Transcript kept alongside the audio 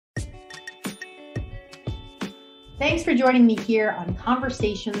Thanks for joining me here on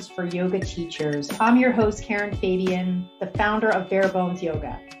Conversations for Yoga Teachers. I'm your host, Karen Fabian, the founder of Bare Bones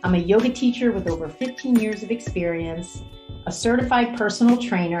Yoga. I'm a yoga teacher with over 15 years of experience, a certified personal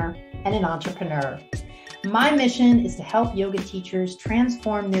trainer, and an entrepreneur. My mission is to help yoga teachers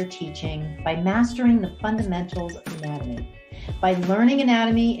transform their teaching by mastering the fundamentals of anatomy. By learning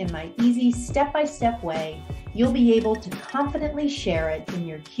anatomy in my easy step-by-step way, you'll be able to confidently share it in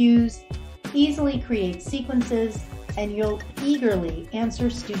your cues, easily create sequences, and you'll eagerly answer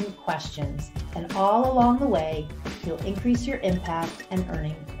student questions. And all along the way, you'll increase your impact and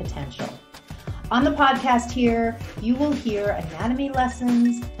earning potential. On the podcast here, you will hear anatomy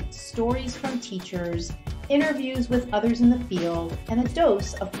lessons, stories from teachers, interviews with others in the field, and a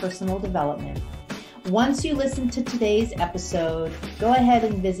dose of personal development. Once you listen to today's episode, go ahead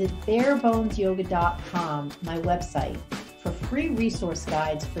and visit barebonesyoga.com, my website, for free resource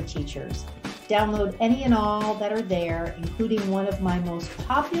guides for teachers. Download any and all that are there, including one of my most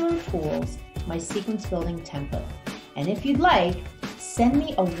popular tools, my sequence building template. And if you'd like, send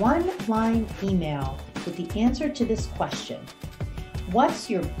me a one-line email with the answer to this question. What's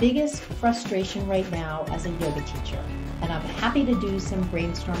your biggest frustration right now as a yoga teacher? And I'm happy to do some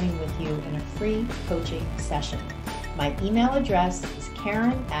brainstorming with you in a free coaching session. My email address is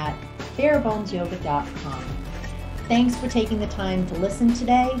karen@barebonesyoga.com. Thanks for taking the time to listen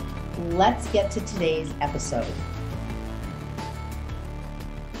today. Let's get to today's episode.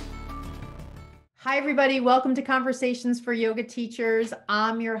 Hi, everybody. Welcome to Conversations for Yoga Teachers.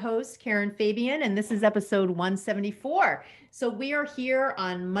 I'm your host, Karen Fabian, and this is episode 174. So we are here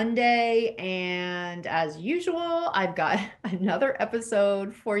on Monday, and as usual, I've got another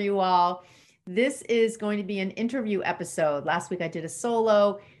episode for you all. This is going to be an interview episode. Last week I did a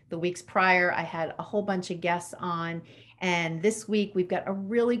solo. The weeks prior, I had a whole bunch of guests on. And this week we've got a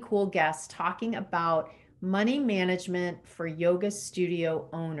really cool guest talking about money management for yoga studio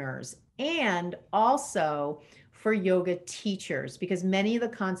owners and also for yoga teachers, because many of the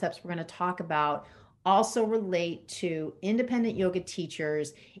concepts we're going to talk about also relate to independent yoga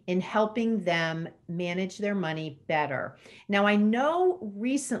teachers in helping them manage their money better. Now, I know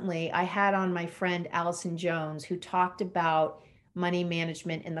recently I had on my friend Allison Jones, who talked about money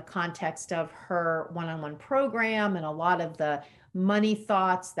management in the context of her one-on-one program and a lot of the money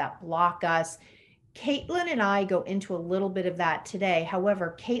thoughts that block us. Katelyn and I go into a little bit of that today.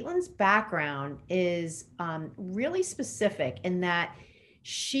 However, Katelyn's background is really specific in that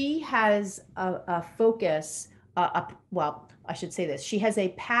she has a focus, well, I should say this, she has a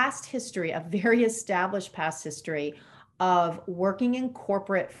past history, a very established past history of working in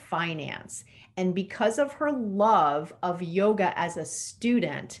corporate finance. And because of her love of yoga as a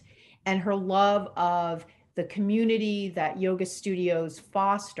student and her love of the community that yoga studios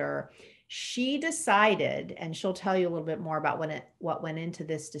foster, she decided, and she'll tell you a little bit more about what went into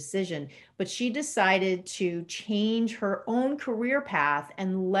this decision, but she decided to change her own career path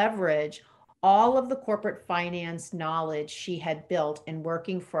and leverage all of the corporate finance knowledge she had built in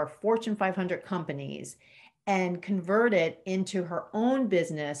working for Fortune 500 companies and convert it into her own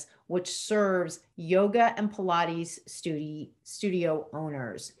business, which serves yoga and Pilates studio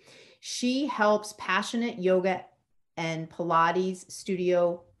owners. She helps passionate yoga and Pilates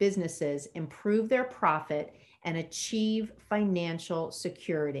studio businesses improve their profit and achieve financial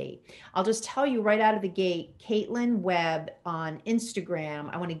security. I'll just tell you right out of the gate, Katelyn Webb on Instagram,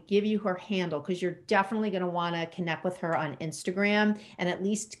 I want to give you her handle because you're definitely going to want to connect with her on Instagram and at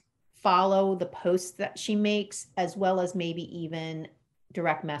least follow the posts that she makes, as well as maybe even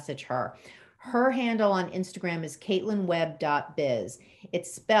direct message her. Her handle on Instagram is katelynwebb.biz.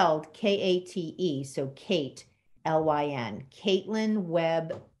 It's spelled K-A-T-E, so Kate, L-Y-N,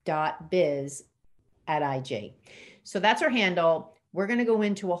 katelynwebb.biz at IG. So that's her handle. We're going to go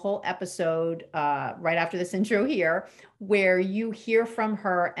into a whole episode right after this intro here, where you hear from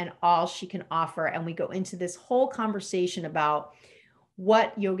her and all she can offer. And we go into this whole conversation about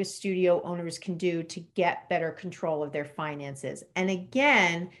what yoga studio owners can do to get better control of their finances. And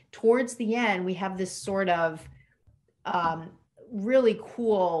again, towards the end, we have this sort of really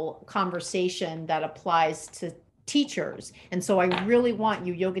cool conversation that applies to teachers. And so I really want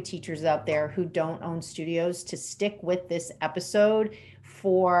you yoga teachers out there who don't own studios to stick with this episode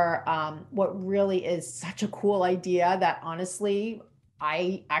for what really is such a cool idea that honestly,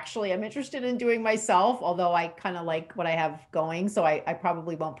 I actually am interested in doing myself, although I kind of like what I have going. So I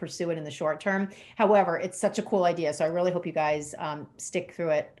probably won't pursue it in the short term. However, it's such a cool idea. So I really hope you guys stick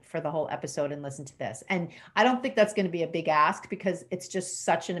through it for the whole episode and listen to this. And I don't think that's going to be a big ask because it's just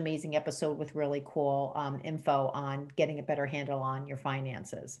such an amazing episode with really cool info on getting a better handle on your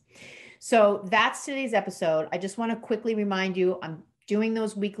finances. So that's today's episode. I just want to quickly remind you, I'm doing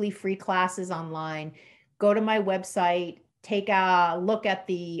those weekly free classes online. Go to my website, take a look at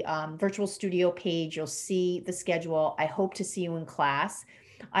the virtual studio page. You'll see the schedule. I hope to see you in class.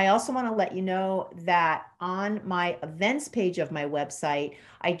 I also want to let you know that on my events page of my website,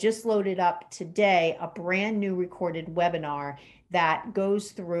 I just loaded up today a brand new recorded webinar that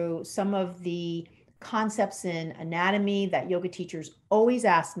goes through some of the concepts in anatomy that yoga teachers always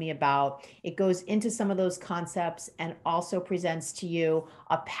ask me about. It goes into some of those concepts and also presents to you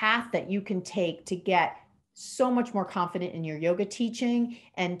a path that you can take to get so much more confident in your yoga teaching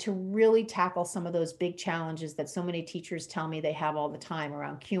and to really tackle some of those big challenges that so many teachers tell me they have all the time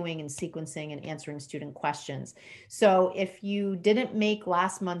around cueing and sequencing and answering student questions. So if you didn't make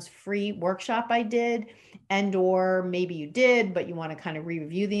last month's free workshop I did, and or maybe you did, but you want to kind of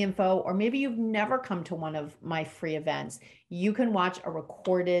review the info, or maybe you've never come to one of my free events, you can watch a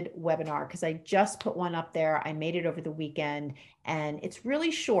recorded webinar because I just put one up there. I made it over the weekend and it's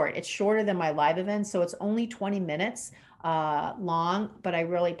really short. It's shorter than my live event. So it's only 20 minutes long, but I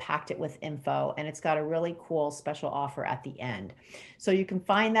really packed it with info and it's got a really cool special offer at the end. So you can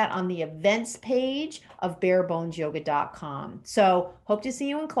find that on the events page of barebonesyoga.com. So hope to see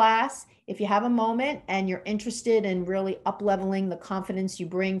you in class. If you have a moment and you're interested in really up-leveling the confidence you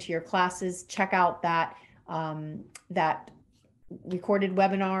bring to your classes, check out that recorded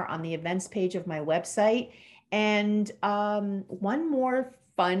webinar on the events page of my website. And one more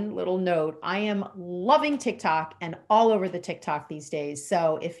fun little note, I am loving TikTok and all over the TikTok these days.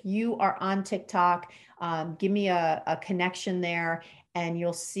 So if you are on TikTok, give me a connection there and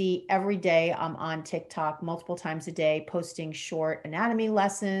you'll see every day I'm on TikTok multiple times a day, posting short anatomy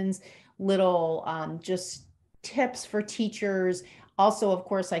lessons, little just tips for teachers. Also, of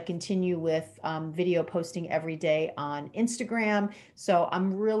course, I continue with video posting every day on Instagram. So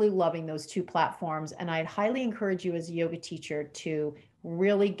I'm really loving those two platforms. And I'd highly encourage you as a yoga teacher to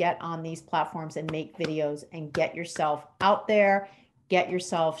really get on these platforms and make videos and get yourself out there, get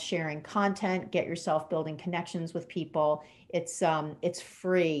yourself sharing content, get yourself building connections with people. It's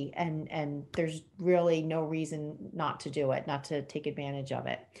free and there's really no reason not to do it, not to take advantage of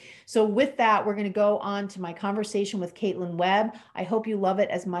it. So with that, we're going to go on to my conversation with Katelyn Webb. I hope you love it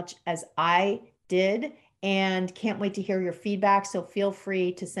as much as I did and can't wait to hear your feedback. So feel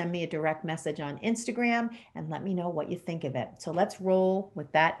free to send me a direct message on Instagram and let me know what you think of it. So let's roll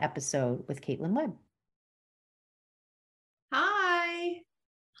with that episode with Katelyn Webb. Hi.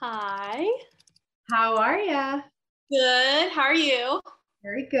 Hi. How are you? Good. How are you?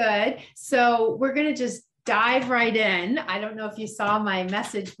 Very good. So we're going to just dive right in. I don't know if you saw my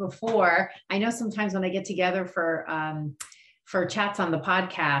message before. I know sometimes when I get together for chats on the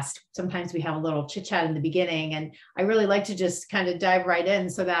podcast, sometimes we have a little chit chat in the beginning, and I really like to just kind of dive right in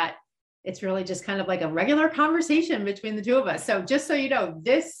so that it's really just kind of like a regular conversation between the two of us. So just so you know,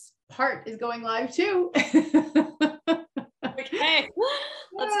 this part is going live too. Okay,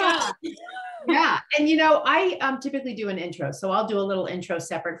 let's go. Yeah. And, I typically do an intro. So I'll do a little intro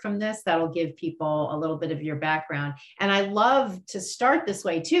separate from this. That'll give people a little bit of your background. And I love to start this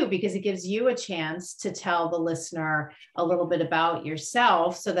way too, because it gives you a chance to tell the listener a little bit about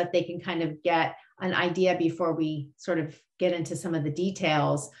yourself so that they can kind of get an idea before we sort of get into some of the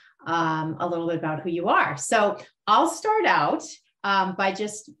details, a little bit about who you are. So I'll start out by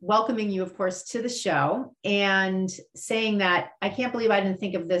just welcoming you, of course, to the show and saying that I can't believe I didn't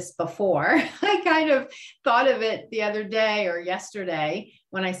think of this before. I kind of thought of it the other day or yesterday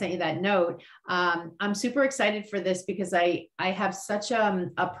when I sent you that note. I'm super excited for this because I have such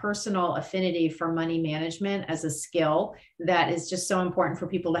a personal affinity for money management as a skill that is just so important for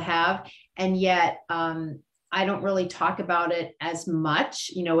people to have. And yet, I don't really talk about it as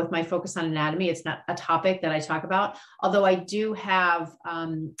much, with my focus on anatomy. It's not a topic that I talk about, although I do have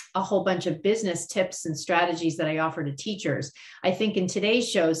a whole bunch of business tips and strategies that I offer to teachers. I think in today's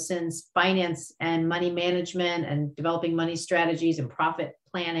show, since finance and money management and developing money strategies and profit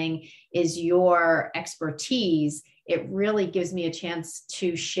planning is your expertise, it really gives me a chance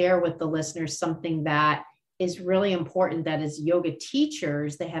to share with the listeners something that is really important that as yoga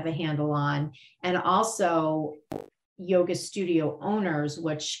teachers, they have a handle on, and also yoga studio owners,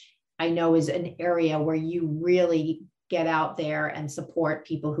 which I know is an area where you really get out there and support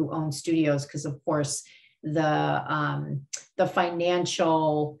people who own studios. Because of course, the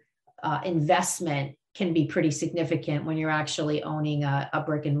financial investment can be pretty significant when you're actually owning a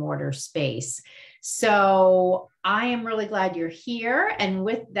brick and mortar space. So I am really glad you're here. And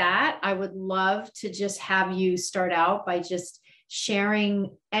with that, I would love to just have you start out by just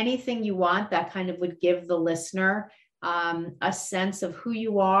sharing anything you want that kind of would give the listener a sense of who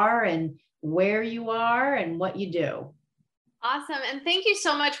you are and where you are and what you do. Awesome. And thank you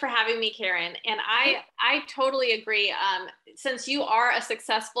so much for having me, Karen. And I totally agree. Since you are a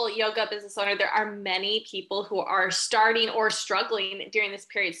successful yoga business owner, there are many people who are starting or struggling during this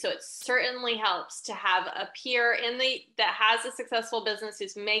period. So it certainly helps to have a peer that has a successful business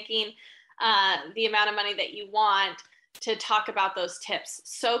who's making the amount of money that you want to talk about those tips.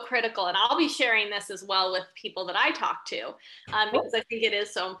 So critical. And I'll be sharing this as well with people that I talk to because I think it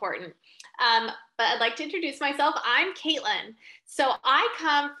is so important. But I'd like to introduce myself. I'm Katelyn. So I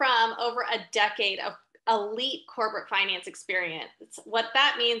come from over a decade of elite corporate finance experience. What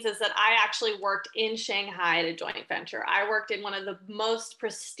that means is that I actually worked in Shanghai at a joint venture. I worked in one of the most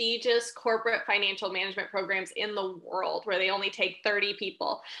prestigious corporate financial management programs in the world, where they only take 30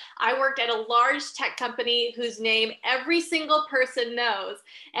 people. I worked at a large tech company whose name every single person knows.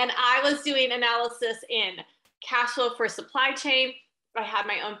 And I was doing analysis in cash flow for supply chain. I had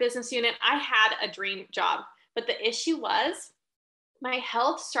my own business unit. I had a dream job. But the issue was, my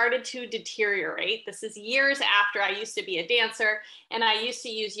health started to deteriorate. This is years after I used to be a dancer and I used to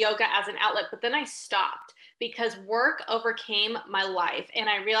use yoga as an outlet, but then I stopped because work overcame my life and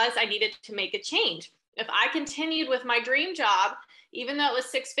I realized I needed to make a change. If I continued with my dream job, even though it was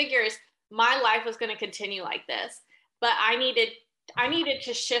 6 figures, my life was going to continue like this. But I needed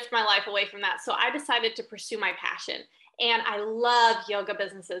to shift my life away from that. So I decided to pursue my passion. And I love yoga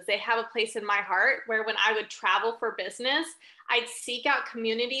businesses. They have a place in my heart where when I would travel for business, I'd seek out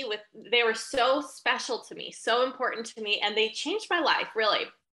community they were so special to me, so important to me, and they changed my life, really.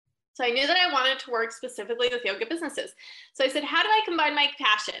 So I knew that I wanted to work specifically with yoga businesses. So I said, how do I combine my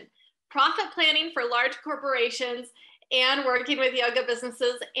passion? Profit planning for large corporations and working with yoga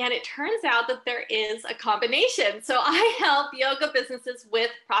businesses. And it turns out that there is a combination. So I help yoga businesses with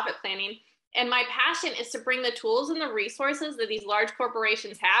profit planning. And my passion is to bring the tools and the resources that these large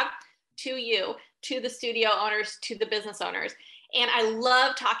corporations have to you, to the studio owners, to the business owners. And I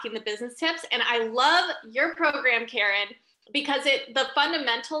love talking the business tips. And I love your program, Karen, because the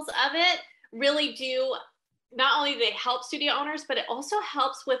fundamentals of it really do, not only do they help studio owners, but it also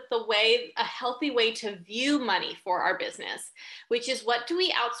helps with a healthy way to view money for our business, which is what do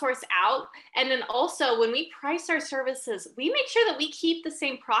we outsource out? And then also when we price our services, we make sure that we keep the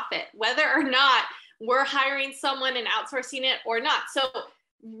same profit, whether or not we're hiring someone and outsourcing it or not. So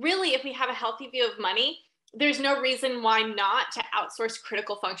really, if we have a healthy view of money, there's no reason why not to outsource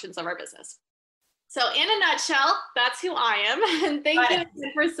critical functions of our business. So in a nutshell, that's who I am. And thank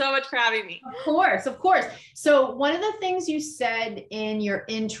you for so much for having me. Of course, of course. So one of the things you said in your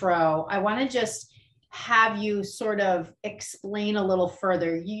intro, I want to just have you sort of explain a little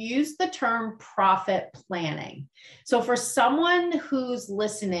further. You used the term profit planning. So for someone who's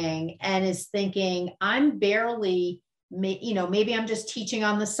listening and is thinking, I'm barely, maybe I'm just teaching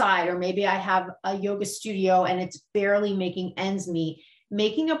on the side, or maybe I have a yoga studio and it's barely making ends meet.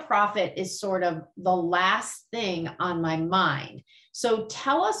 Making a profit is sort of the last thing on my mind. So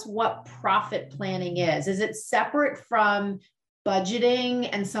tell us what profit planning is. Is it separate from budgeting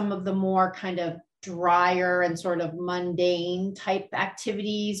and some of the more kind of drier and sort of mundane type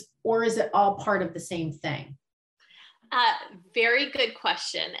activities, or is it all part of the same thing? Very good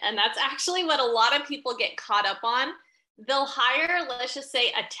question. And that's actually what a lot of people get caught up on. They'll hire, let's just say,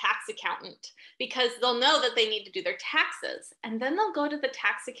 a tax accountant because they'll know that they need to do their taxes. And then they'll go to the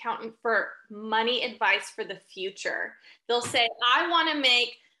tax accountant for money advice for the future. They'll say, I want to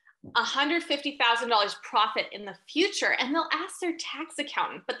make $150,000 profit in the future. And they'll ask their tax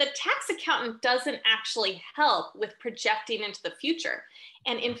accountant, but the tax accountant doesn't actually help with projecting into the future.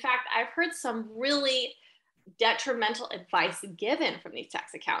 And in fact, I've heard some really detrimental advice given from these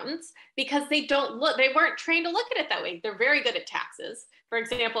tax accountants because they weren't trained to look at it that way. They're very good at taxes. For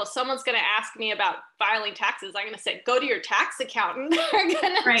example, if someone's going to ask me about filing taxes, I'm going to say, go to your tax accountant. They're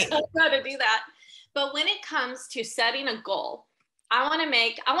going to tell you how to do that. But when it comes to setting a goal,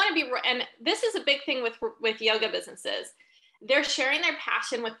 and this is a big thing with yoga businesses. They're sharing their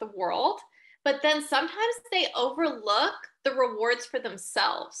passion with the world, but then sometimes they overlook the rewards for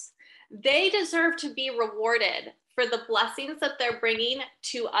themselves. They deserve to be rewarded for the blessings that they're bringing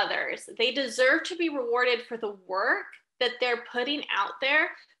to others. They deserve to be rewarded for the work that they're putting out there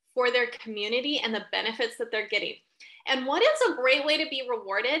for their community and the benefits that they're getting. And what is a great way to be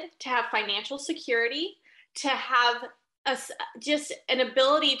rewarded? To have financial security, to have just an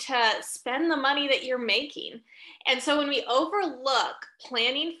ability to spend the money that you're making. And so when we overlook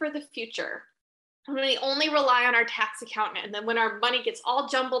planning for the future, when we only rely on our tax accountant, and then when our money gets all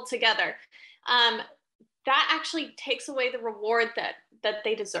jumbled together, that actually takes away the reward that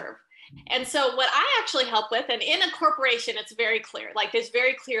they deserve. And so what I actually help with, and in a corporation, it's very clear, like there's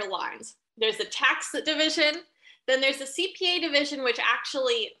very clear lines. There's the tax division, then there's the CPA division, which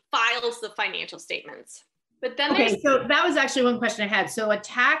actually files the financial statements. But then so that was actually one question I had. So a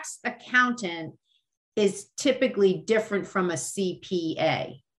tax accountant is typically different from a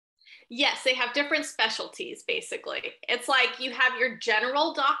CPA. Yes, they have different specialties, basically. It's like you have your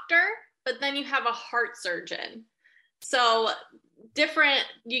general doctor, but then you have a heart surgeon. So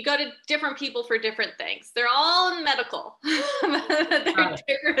you go to different people for different things. They're all in medical. They're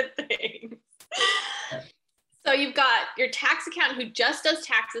different things. So you've got your tax accountant who just does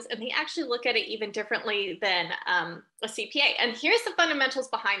taxes, and they actually look at it even differently than a CPA. And here's the fundamentals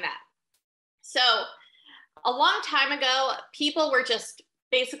behind that. So a long time ago, people were just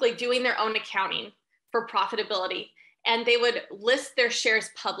basically doing their own accounting for profitability, and they would list their shares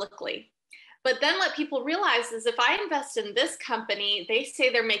publicly. But then what people realize is if I invest in this company, they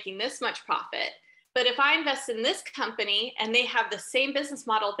say they're making this much profit. But if I invest in this company and they have the same business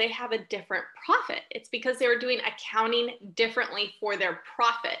model, they have a different profit. It's because they were doing accounting differently for their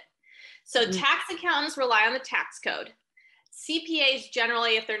profit. So tax accountants rely on the tax code. CPAs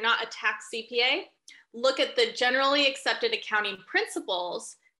generally, if they're not a tax CPA, look at the generally accepted accounting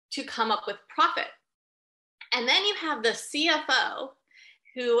principles to come up with profit. And then you have the CFO,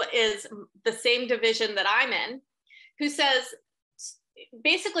 who is the same division that I'm in, who says,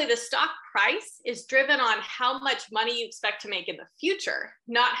 basically the stock price is driven on how much money you expect to make in the future,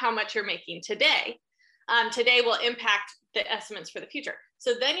 not how much you're making today. Today will impact the estimates for the future.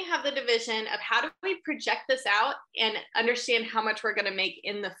 So then you have the division of how do we project this out and understand how much we're going to make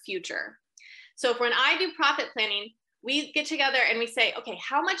in the future. So when I do profit planning, we get together and we say, okay,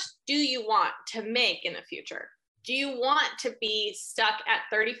 how much do you want to make in the future? Do you want to be stuck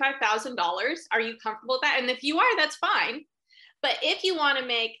at $35,000? Are you comfortable with that? And if you are, that's fine. But if you want to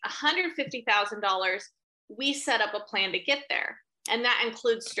make $150,000, we set up a plan to get there. And that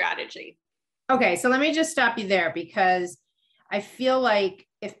includes strategy. Okay, so let me just stop you there, because I feel like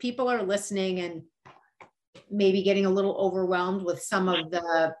if people are listening and maybe getting a little overwhelmed with some of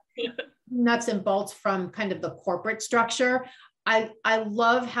the nuts and bolts from kind of the corporate structure, I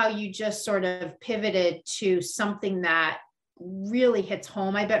love how you just sort of pivoted to something that really hits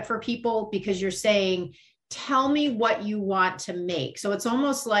home, I bet, for people, because you're saying, tell me what you want to make. So it's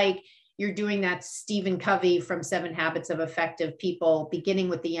almost like you're doing that Stephen Covey from 7 Habits of Effective People, beginning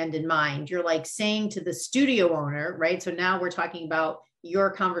with the end in mind. You're like saying to the studio owner, right? So now we're talking about your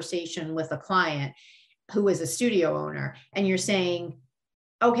conversation with a client who is a studio owner, and you're saying,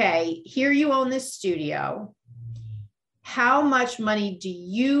 okay, here you own this studio. How much money do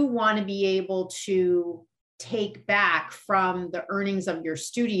you want to be able to take back from the earnings of your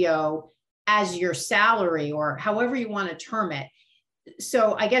studio as your salary, or however you want to term it?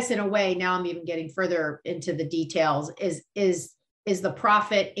 So I guess in a way, now I'm even getting further into the details, is the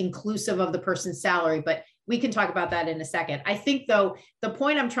profit inclusive of the person's salary? But we can talk about that in a second. I think, though, the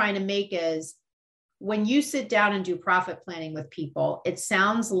point I'm trying to make is when you sit down and do profit planning with people, it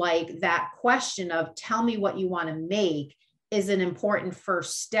sounds like that question of tell me what you want to make is an important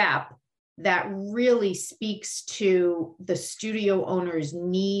first step that really speaks to the studio owner's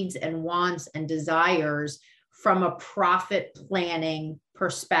needs and wants and desires from a profit planning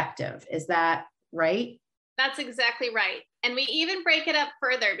perspective. Is that right? That's exactly right. And we even break it up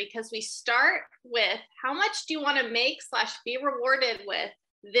further, because we start with how much do you want to make / be rewarded with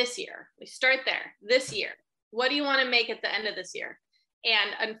this year? We start there. This year, what do you want to make at the end of this year?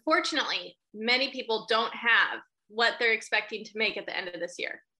 And unfortunately, many people don't have what they're expecting to make at the end of this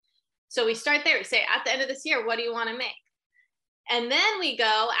year. So we start there. We say, at the end of this year, what do you want to make? And then we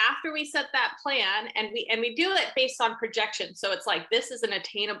go, after we set that plan, and we do it based on projection. So it's like, this is an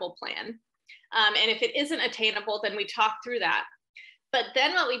attainable plan. And if it isn't attainable, then we talk through that. But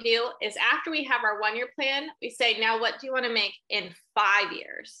then what we do is, after we have our 1-year plan, we say, now what do you want to make in 5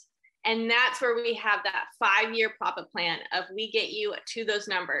 years? And that's where we have that 5-year profit plan of, we get you to those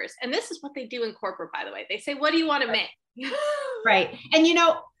numbers. And this is what they do in corporate, by the way. They say, what do you want to make? Right. And,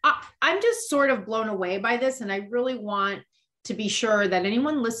 I'm just sort of blown away by this. And I really want to be sure that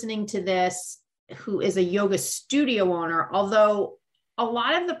anyone listening to this who is a yoga studio owner, although a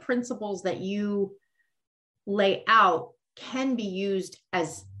lot of the principles that you lay out can be used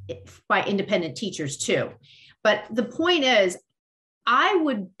by independent teachers too. But the point is, I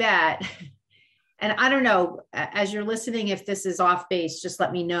would bet, And I don't know, as you're listening, if this is off base, just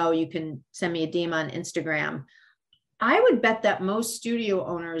let me know. You can send me a DM on Instagram. I would bet that most studio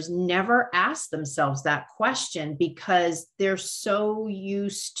owners never ask themselves that question because they're so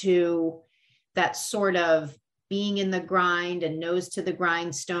used to that sort of being in the grind and nose to the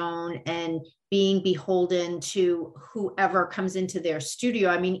grindstone and being beholden to whoever comes into their studio.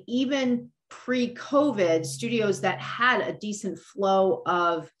 I mean, even pre-COVID, studios that had a decent flow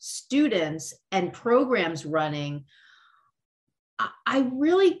of students and programs running, I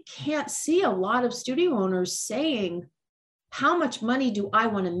really can't see a lot of studio owners saying, how much money do I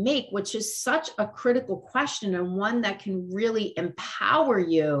want to make? Which is such a critical question, and one that can really empower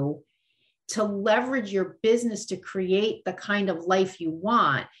you to leverage your business to create the kind of life you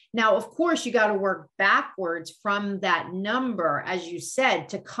want. Now, of course, you got to work backwards from that number, as you said,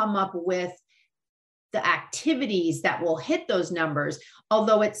 to come up with the activities that will hit those numbers.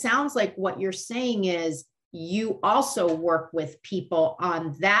 Although it sounds like what you're saying is you also work with people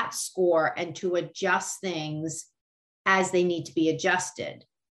on that score and to adjust things as they need to be adjusted.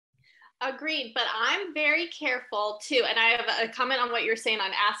 Agreed, but I'm very careful too, and I have a comment on what you're saying on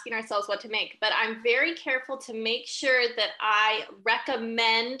asking ourselves what to make, but I'm very careful to make sure that I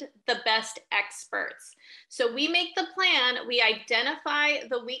recommend the best experts. So we make the plan, we identify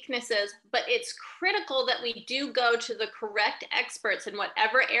the weaknesses, but it's critical that we do go to the correct experts in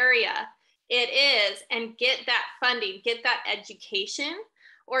whatever area it is and get that funding, get that education,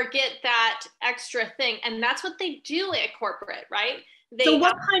 or get that extra thing. And that's what they do at corporate, right? So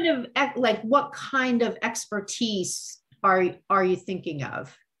what kind of expertise are you thinking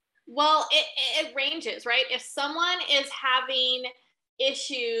of? Well, it ranges, right? If someone is having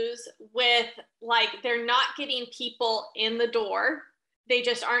issues with, like, they're not getting people in the door, they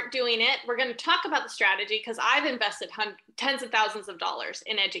just aren't doing it, we're going to talk about the strategy, because I've invested tens of thousands of dollars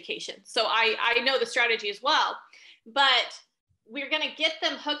in education. So I know the strategy as well, but we're going to get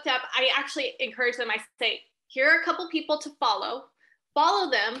them hooked up. I actually encourage them. I say, here are a couple people to follow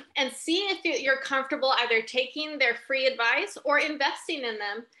them and see if you're comfortable either taking their free advice or investing in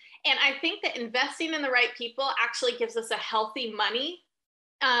them. And I think that investing in the right people actually gives us a healthy money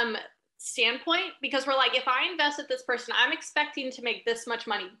standpoint, because we're like, if I invest with this person, I'm expecting to make this much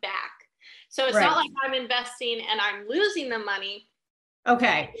money back. So it's not like I'm investing and I'm losing the money.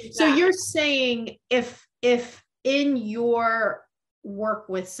 Okay. So you're saying if in your work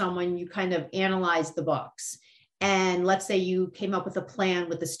with someone, you kind of analyze the books, and let's say you came up with a plan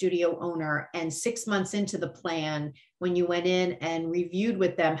with the studio owner, and 6 months into the plan, when you went in and reviewed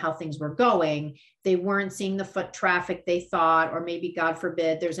with them how things were going, they weren't seeing the foot traffic they thought, or maybe, God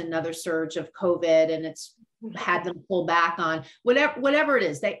forbid, there's another surge of COVID and it's had them pull back on whatever it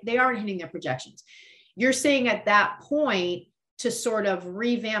is, they aren't hitting their projections. You're saying at that point, to sort of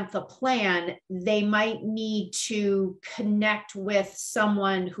revamp the plan, they might need to connect with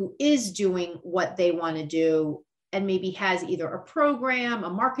someone who is doing what they want to do and maybe has either a program, a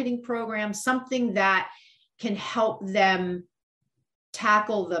marketing program, something that can help them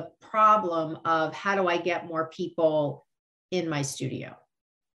tackle the problem of, how do I get more people in my studio?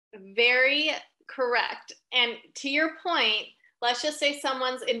 Very correct. And to your point, let's just say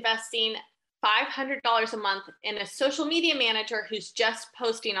someone's investing $500 a month in a social media manager who's just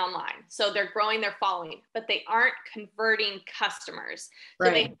posting online. So they're growing their following, but they aren't converting customers.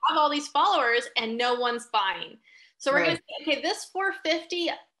 So they have all these followers and no one's buying. So we're going to say, okay, this $450,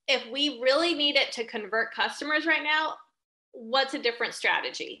 if we really need it to convert customers right now, what's a different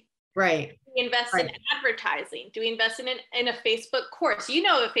strategy? Right. Do we invest in advertising? Do we invest in a Facebook course? You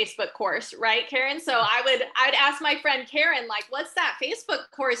know, a Facebook course, right, Karen? So I'd ask my friend Karen, like, what's that Facebook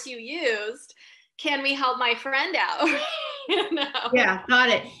course you used? Can we help my friend out? You know? Yeah, got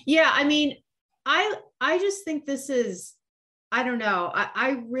it. Yeah. I mean, I just think this is, I don't know.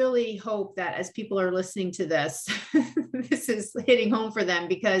 I really hope that as people are listening to this, this is hitting home for them,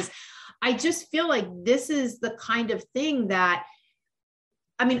 because I just feel like this is the kind of thing that,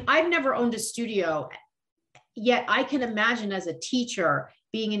 I mean, I've never owned a studio, yet I can imagine as a teacher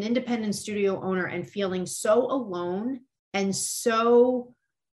being an independent studio owner and feeling so alone and so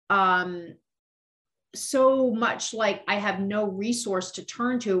much like I have no resource to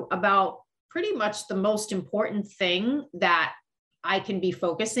turn to about pretty much the most important thing that I can be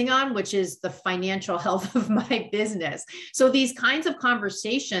focusing on, which is the financial health of my business. So these kinds of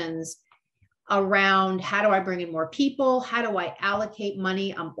conversations around, how do I bring in more people? How do I allocate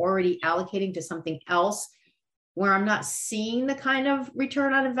money I'm already allocating to something else where I'm not seeing the kind of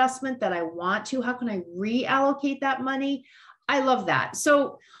return on investment that I want to? How can I reallocate that money? I love that.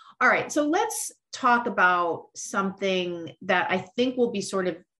 So, all right. So let's talk about something that I think will be sort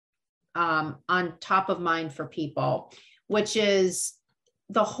of on top of mind for people, which is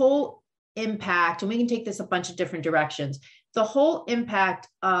the whole impact, and we can take this a bunch of different directions, the whole impact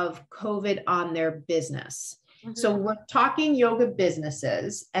of COVID on their business. Mm-hmm. So we're talking yoga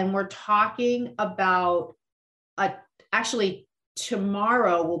businesses, and we're talking about actually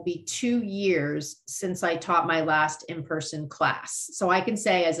tomorrow will be 2 years since I taught my last in-person class. So I can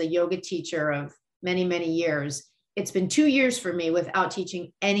say, as a yoga teacher of many, many years, it's been 2 years for me without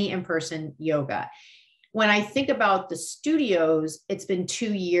teaching any in-person yoga. When I think about the studios, it's been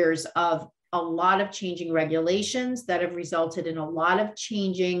 2 years of a lot of changing regulations that have resulted in a lot of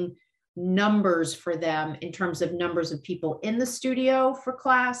changing numbers for them in terms of numbers of people in the studio for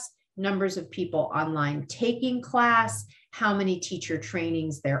class, numbers of people online taking class, how many teacher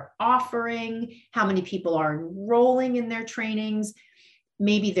trainings they're offering, how many people are enrolling in their trainings.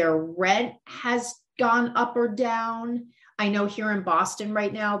 Maybe their rent has gone up or down. I know here in Boston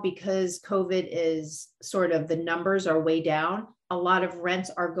right now, because COVID is sort of, the numbers are way down, a lot of rents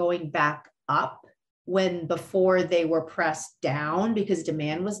are going back up when before they were pressed down because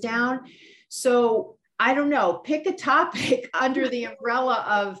demand was down. So I don't know, pick a topic under the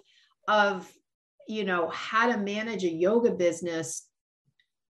umbrella of how to manage a yoga business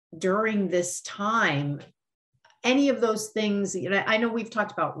during this time. Any of those things, I know we've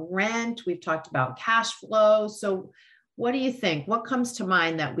talked about rent, we've talked about cash flow. So what do you think? What comes to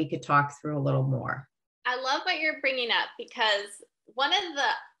mind that we could talk through a little more? I love what you're bringing up, because one of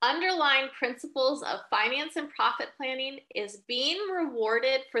the underlying principles of finance and profit planning is being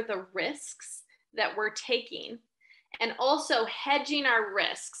rewarded for the risks that we're taking, and also hedging our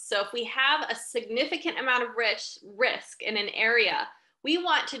risks. So if we have a significant amount of risk in an area, we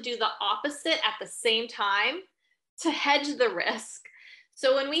want to do the opposite at the same time to hedge the risk.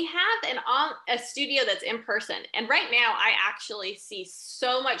 So when we have a studio that's in person, and right now I actually see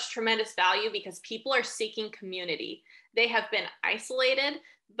so much tremendous value because people are seeking community. They have been isolated.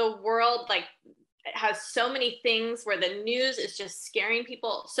 The world has so many things where the news is just scaring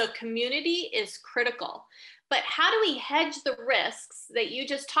people. So community is critical. But how do we hedge the risks that you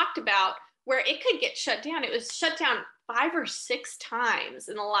just talked about, where it could get shut down? It was shut down 5 or 6 times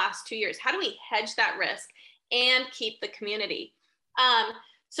in the last 2 years. How do we hedge that risk and keep the community?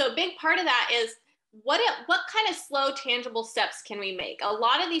 So a big part of that is what kind of slow, tangible steps can we make? A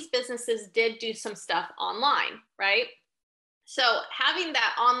lot of these businesses did do some stuff online, right? So having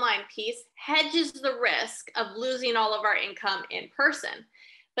that online piece hedges the risk of losing all of our income in person.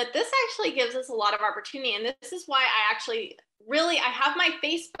 But this actually gives us a lot of opportunity. And this is why I have my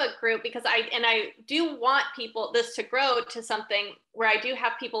Facebook group, because I do want this to grow to something where I do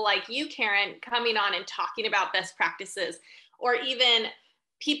have people like you, Karen, coming on and talking about best practices, or even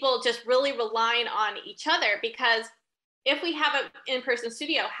people just really relying on each other. Because if we have an in-person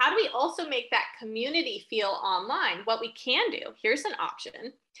studio, how do we also make that community feel online? What we can do, here's an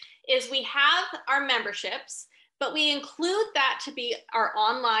option, is we have our memberships, but we include that to be our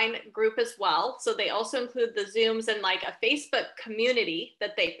online group as well. So they also include the Zooms and like a Facebook community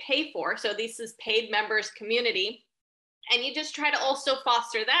that they pay for. So this is paid members community. And you just try to also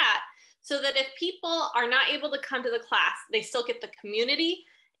foster that so that if people are not able to come to the class, they still get the community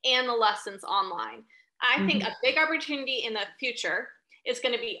and the lessons online. I think a big opportunity in the future is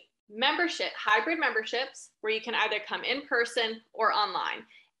going to be hybrid memberships, where you can either come in person or online.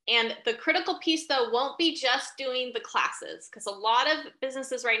 And the critical piece, though, won't be just doing the classes, because a lot of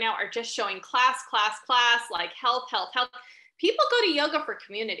businesses right now are just showing class, like health. People go to yoga for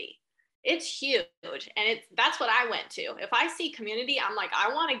community. It's huge. And that's what I went to. If I see community, I'm like,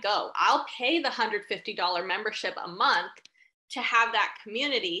 I want to go. I'll pay the $150 membership a month to have that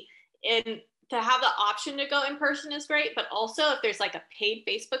community. And to have the option to go in person is great. But also if there's like a paid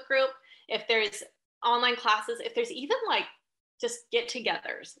Facebook group, if there's online classes, if there's even like just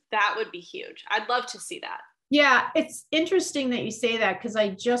get-togethers, that would be huge. I'd love to see that. Yeah, it's interesting that you say that, because I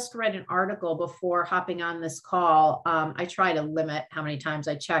just read an article before hopping on this call. I try to limit how many times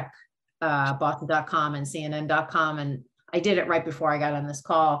I check Boston.com and CNN.com, and I did it right before I got on this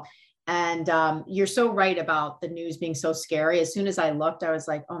call. And you're so right about the news being so scary. As soon as I looked, I was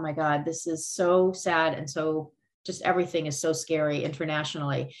like, oh my God, this is so sad. And so just everything is so scary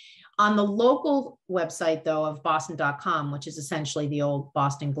internationally. On the local website, though, of Boston.com, which is essentially the old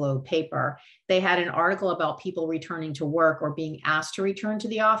Boston Globe paper, they had an article about people returning to work or being asked to return to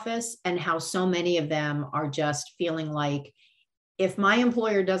the office, and how so many of them are just feeling like, if my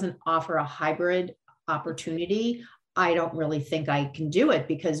employer doesn't offer a hybrid opportunity, I don't really think I can do it,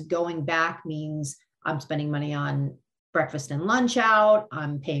 because going back means I'm spending money on breakfast and lunch out.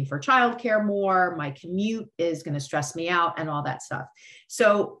 I'm paying for childcare more. My commute is going to stress me out and all that stuff.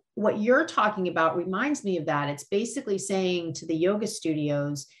 So what you're talking about reminds me of that. It's basically saying to the yoga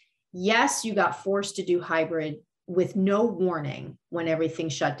studios, yes, you got forced to do hybrid with no warning when everything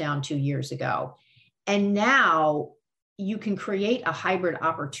shut down 2 years ago. And now you can create a hybrid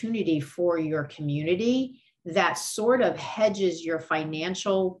opportunity for your community that sort of hedges your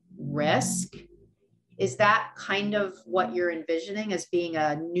financial risk. Is that kind of what you're envisioning as being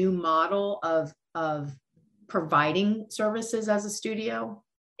a new model of providing services as a studio?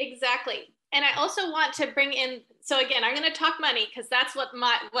 Exactly. And I also want to bring in, so again, I'm going to talk money because that's what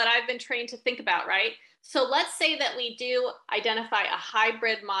I've been trained to think about, right? So let's say that we do identify a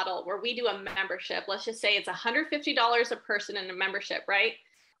hybrid model where we do a membership. Let's just say it's $150 a person in a membership, right?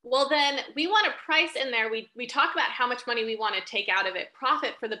 Well, then we want to price in there. We talk about how much money we want to take out of it,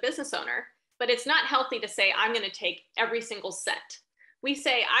 profit for the business owner, but it's not healthy to say, I'm going to take every single cent. We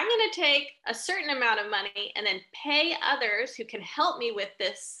say, I'm going to take a certain amount of money and then pay others who can help me with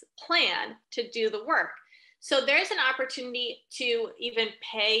this plan to do the work. So there's an opportunity to even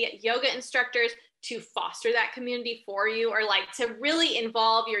pay yoga instructors to foster that community for you, or like to really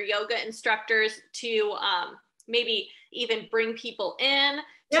involve your yoga instructors to maybe even bring people in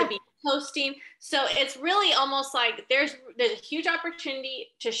to be hosting. So it's really almost like there's a huge opportunity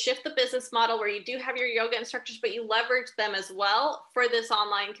to shift the business model where you do have your yoga instructors, but you leverage them as well for this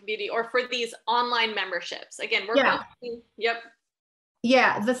online community or for these online memberships. Again, we're hosting. Yep.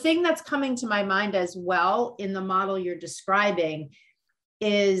 Yeah. The thing that's coming to my mind as well in the model you're describing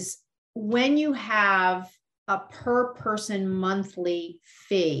is when you have a per person monthly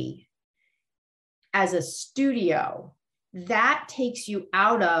fee as a studio, that takes you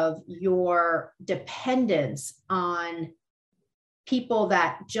out of your dependence on people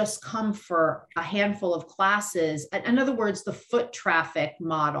that just come for a handful of classes. In other words, the foot traffic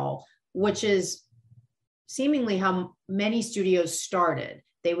model, which is seemingly how many studios started.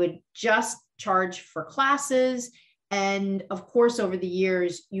 They would just charge for classes. And of course, over the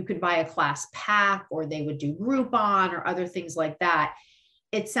years, you could buy a class pack, or they would do Groupon or other things like that.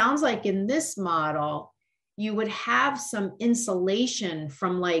 It sounds like in this model, you would have some insulation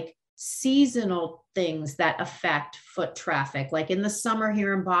from like seasonal things that affect foot traffic. Like in the summer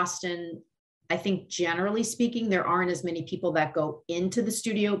here in Boston, I think generally speaking, there aren't as many people that go into the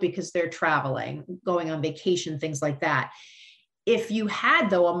studio because they're traveling, going on vacation, things like that. If you had,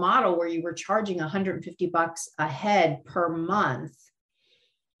 though, a model where you were charging $150 a head per month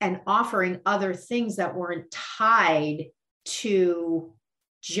and offering other things that weren't tied to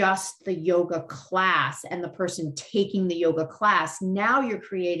just the yoga class and the person taking the yoga class, now you're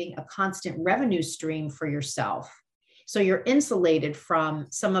creating a constant revenue stream for yourself. So you're insulated from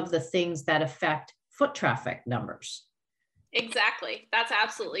some of the things that affect foot traffic numbers. Exactly. That's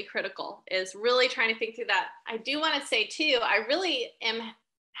absolutely critical, is really trying to think through that. I do want to say too, I really am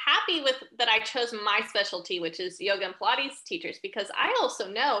happy with that I chose my specialty, which is yoga and Pilates teachers, because I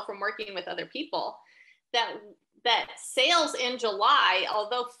also know from working with other people that sales in July,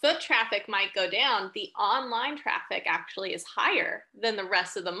 although foot traffic might go down, the online traffic actually is higher than the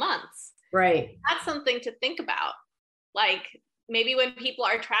rest of the months. Right. That's something to think about. Like, maybe when people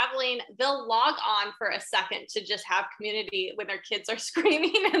are traveling, they'll log on for a second to just have community when their kids are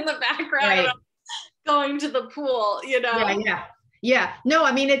screaming in the background, right, going to the pool, you know? Yeah. No,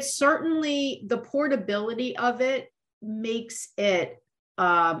 I mean, it's certainly the portability of it makes it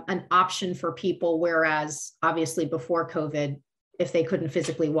an option for people. Whereas obviously before COVID, if they couldn't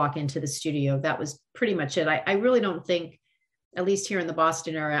physically walk into the studio, that was pretty much it. I really don't think, at least here in the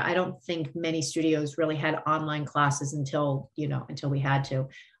Boston area, I don't think many studios really had online classes until they had to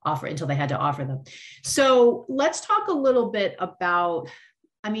offer them. So let's talk a little bit about,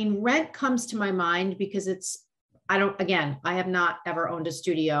 rent comes to my mind because I have not ever owned a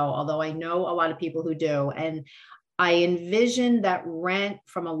studio, although I know a lot of people who do. And I envision that rent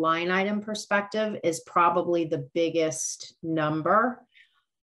from a line item perspective is probably the biggest number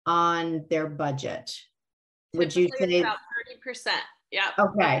on their budget. Would you say about 30%? Yeah.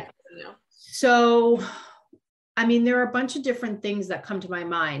 Okay. So, there are a bunch of different things that come to my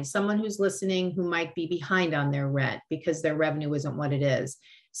mind. Someone who's listening who might be behind on their rent because their revenue isn't what it is.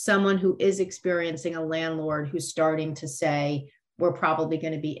 Someone who is experiencing a landlord who's starting to say, we're probably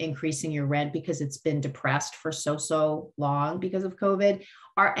going to be increasing your rent because it's been depressed for so long because of COVID.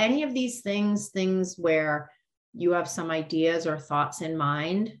 Are any of these things where you have some ideas or thoughts in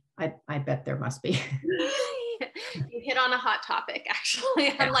mind? I bet there must be. You hit on a hot topic,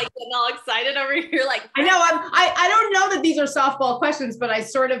 actually. I'm like getting all excited over here. Like, I know I don't know that these are softball questions, but I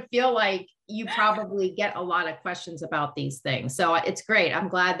sort of feel like you probably get a lot of questions about these things. So it's great. I'm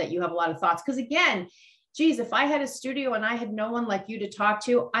glad that you have a lot of thoughts. Because again, geez, if I had a studio and I had no one like you to talk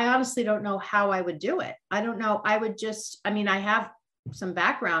to, I honestly don't know how I would do it. I don't know. I would just, I mean, I have some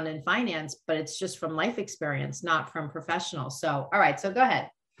background in finance, but it's just from life experience, not from professional. So, all right. So go ahead.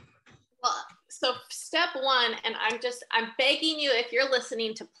 well, so step one, and I'm begging you, if you're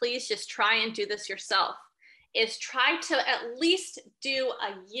listening, to please just try and do this yourself, is try to at least do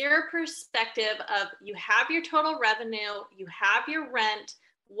a year perspective of, you have your total revenue, you have your rent.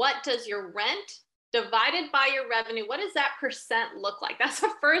 What does your rent divided by your revenue, what does that percent look like? That's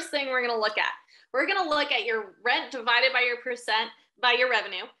the first thing we're going to look at. We're going to look at your rent divided by your percent, by your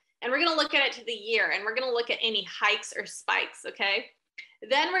revenue, and we're going to look at it to the year, and we're going to look at any hikes or spikes, okay?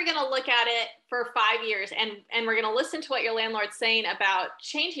 Then we're going to look at it for 5 years, and we're going to listen to what your landlord's saying about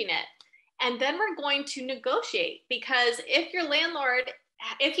changing it. And then we're going to negotiate, because if your landlord,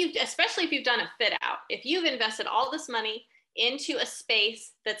 especially if you've done a fit out, if you've invested all this money into a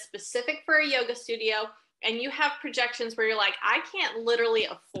space that's specific for a yoga studio, and you have projections where you're like, I can't literally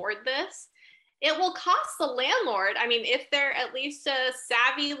afford this, it will cost the landlord. I mean, if they're at least a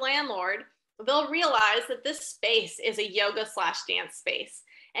savvy landlord, they'll realize that this space is a yoga/dance space.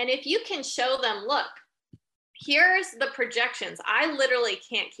 And if you can show them, look, here's the projections, I literally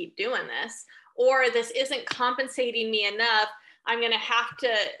can't keep doing this, or this isn't compensating me enough, I'm going to have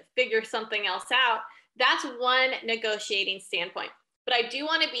to figure something else out. That's one negotiating standpoint. But I do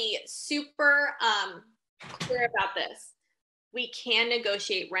want to be super clear about this. We can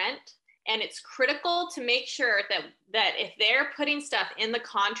negotiate rent, and it's critical to make sure that if they're putting stuff in the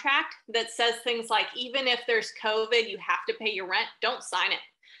contract that says things like, even if there's COVID, you have to pay your rent, don't sign it.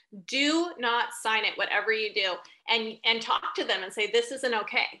 Do not sign it, whatever you do, and talk to them and say, this isn't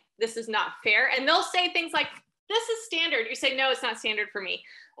okay. This is not fair. And they'll say things like, this is standard. You say, no, it's not standard for me.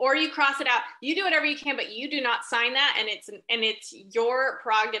 Or you cross it out. You do whatever you can, but you do not sign that. And it's your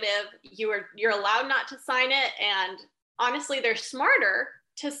prerogative. You're allowed not to sign it. And honestly, they're smarter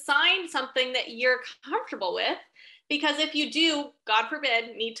to sign something that you're comfortable with, because if you do, God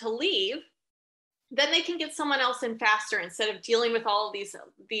forbid, need to leave, then they can get someone else in faster instead of dealing with all of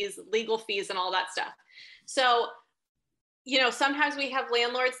these legal fees and all that stuff. So, sometimes we have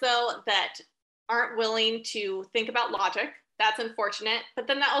landlords though that aren't willing to think about logic. That's unfortunate. But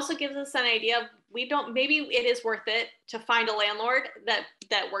then that also gives us an idea of, maybe it is worth it to find a landlord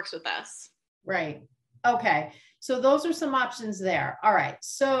that works with us. Right. Okay. So those are some options there. All right.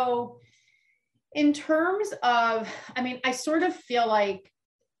 So in terms of, I sort of feel like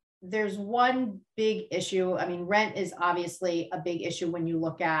there's one big issue. Rent is obviously a big issue when you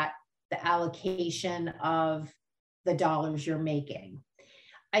look at the allocation of the dollars you're making.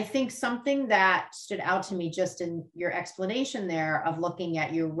 I think something that stood out to me just in your explanation there of looking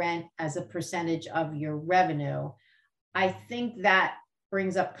at your rent as a percentage of your revenue, I think that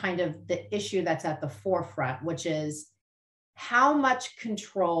brings up kind of the issue that's at the forefront, which is how much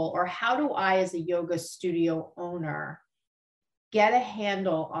control, or how do I as a yoga studio owner get a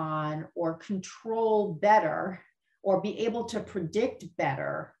handle on or control better or be able to predict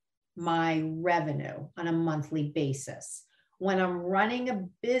better my revenue on a monthly basis when I'm running a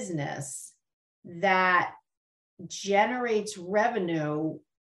business that generates revenue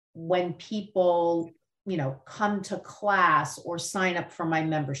when people, come to class or sign up for my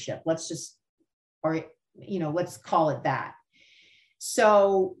membership. Let's call it that.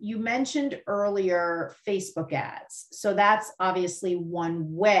 So you mentioned earlier Facebook ads. So that's obviously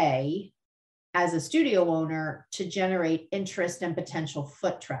one way as a studio owner to generate interest and potential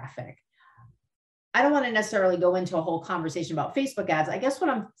foot traffic. I don't want to necessarily go into a whole conversation about Facebook ads. I guess what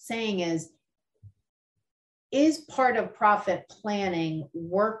I'm saying is part of profit planning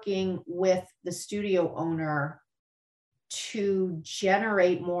working with the studio owner to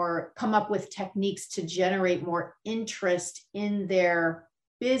generate more, come up with techniques to generate more interest in their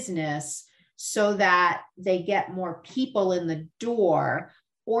business so that they get more people in the door?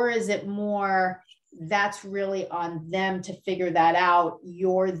 Or is it more that's really on them to figure that out?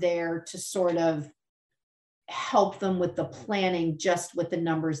 You're there to sort of help them with the planning just with the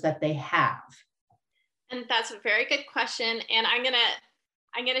numbers that they have? And that's a very good question. And I'm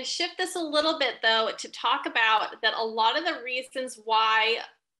going to shift this a little bit though, to talk about that a lot of the reasons why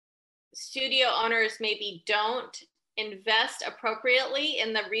studio owners maybe don't invest appropriately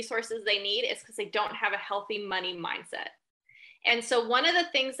in the resources they need is because they don't have a healthy money mindset. And so one of the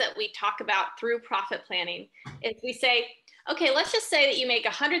things that we talk about through profit planning is we say, Okay, let's just say that you make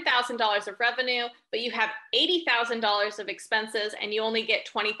 $100,000 of revenue, but you have $80,000 of expenses and you only get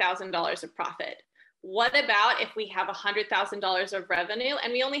 $20,000 of profit. What about if we have $100,000 of revenue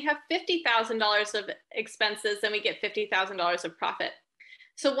and we only have $50,000 of expenses and we get $50,000 of profit?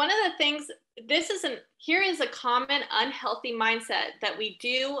 So one of the things, here is a common unhealthy mindset that we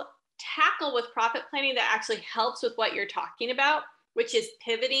do tackle with profit planning that actually helps with what you're talking about, which is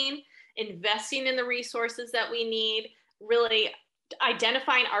pivoting, investing in the resources that we need, really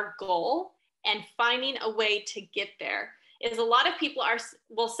identifying our goal and finding a way to get there. Is a lot of people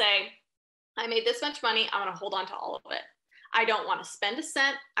will say, I made this much money, I'm going to hold on to all of it. I don't want to spend a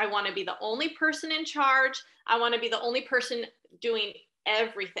cent. I want to be the only person in charge. I want to be the only person doing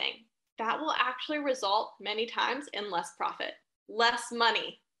everything. That will actually result many times in less profit, less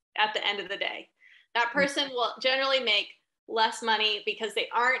money at the end of the day. That person will generally make less money because they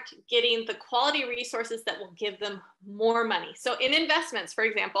aren't getting the quality resources that will give them more money. So in investments, for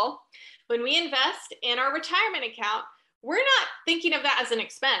example, when we invest in our retirement account, we're not thinking of that as an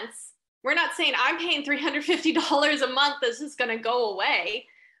expense. We're not saying I'm paying $350 a month. This is going to go away.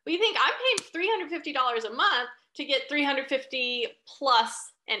 We think I'm paying $350 a month to get $350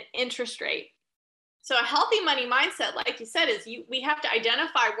 plus an interest rate. So a healthy money mindset, like you said, is we have to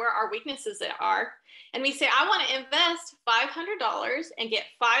identify where our weaknesses are. And we say, I want to invest $500 and get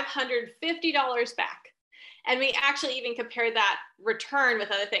 $550 back. And we actually even compare that return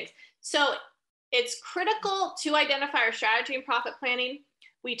with other things. So it's critical to identify our strategy in profit planning.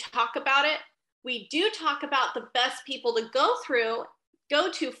 We talk about it. We do talk about the best people to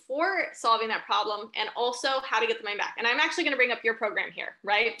go to for solving that problem, and also how to get the money back. And I'm actually going to bring up your program here,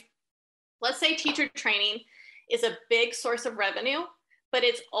 right? Let's say teacher training is a big source of revenue, but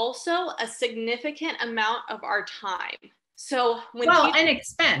it's also a significant amount of our time. So an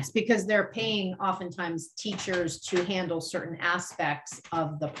expense, because they're paying oftentimes teachers to handle certain aspects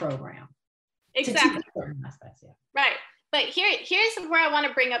of the program. Exactly. Certain aspects, yeah. Right. But here's where I want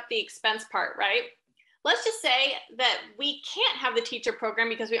to bring up the expense part, right? Let's just say that we can't have the teacher program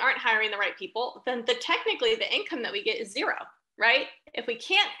because we aren't hiring the right people. Then technically the income that we get is zero, right? If we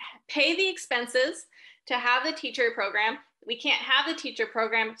can't pay the expenses to have the teacher program, we can't have the teacher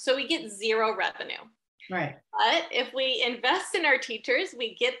program, so we get zero revenue. Right. But if we invest in our teachers,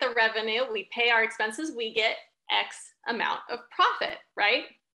 we get the revenue, we pay our expenses, we get X amount of profit, right?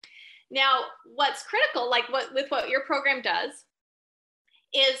 Now, what's critical, like with what your program does,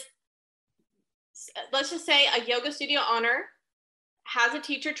 is let's just say a yoga studio owner has a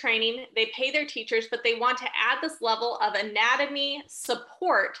teacher training, they pay their teachers, but they want to add this level of anatomy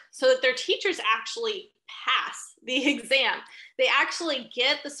support so that their teachers actually pass the exam. They actually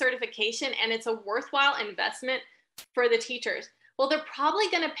get the certification, and it's a worthwhile investment for the teachers. Well, they're probably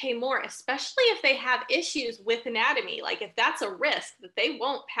going to pay more, especially if they have issues with anatomy. Like if that's a risk that they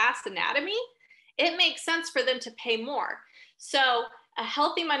won't pass anatomy, it makes sense for them to pay more. So a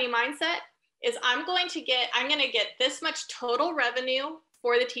healthy money mindset is I'm going to get this much total revenue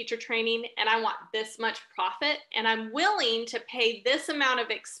for the teacher training, and I want this much profit, and I'm willing to pay this amount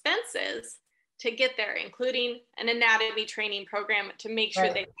of expenses to get there, including an anatomy training program to make sure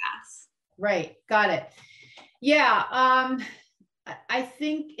they pass. Right. Got it. Yeah. I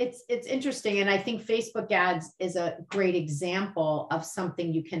think it's interesting. And I think Facebook ads is a great example of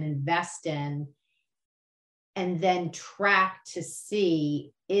something you can invest in and then track to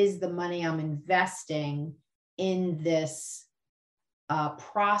see, is the money I'm investing in this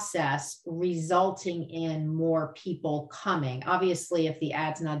process resulting in more people coming? Obviously, if the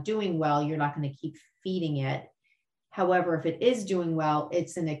ad's not doing well, you're not going to keep feeding it. However, if it is doing well,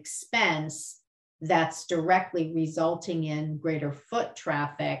 it's an expense that's directly resulting in greater foot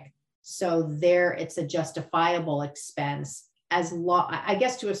traffic. So there, it's a justifiable expense, I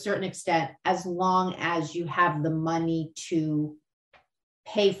guess to a certain extent, as long as you have the money to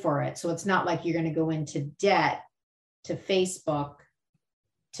pay for it. So it's not like you're going to go into debt to Facebook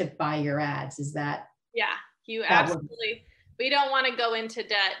to buy your ads. Is that? Yeah, you absolutely. We don't want to go into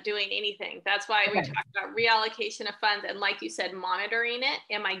debt doing anything. That's why we talk about reallocation of funds. And like you said, monitoring it.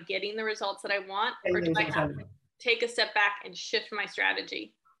 Am I getting the results that I want? Or do I have to take a step back and shift my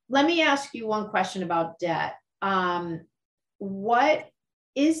strategy? Let me ask you one question about debt.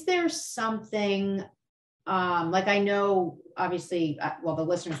 Is there something, like I know, obviously, well, the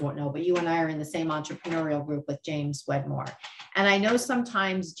listeners won't know, but you and I are in the same entrepreneurial group with James Wedmore. And I know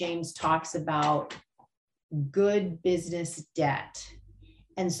sometimes James talks about good business debt.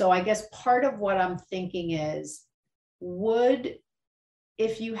 And so I guess part of what I'm thinking is,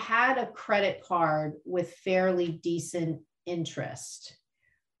 if you had a credit card with fairly decent interest,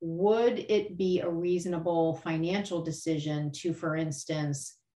 would it be a reasonable financial decision to, for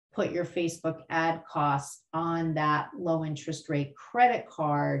instance, put your Facebook ad costs on that low interest rate credit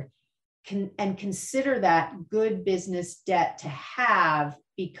card and consider that good business debt to have,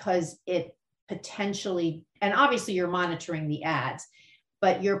 because it potentially, and obviously you're monitoring the ads,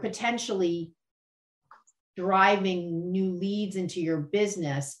 but you're potentially driving new leads into your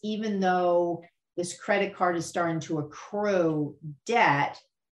business, even though this credit card is starting to accrue debt.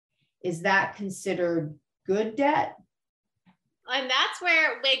 Is that considered good debt? And that's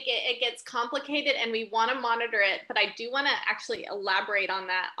where it gets complicated, and we want to monitor it. But I do want to actually elaborate on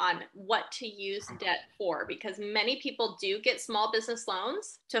that, on what to use debt for, because many people do get small business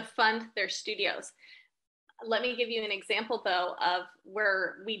loans to fund their studios. Let me give you an example, though, of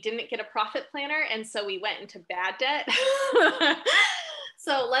where we didn't get a profit planner, and so we went into bad debt.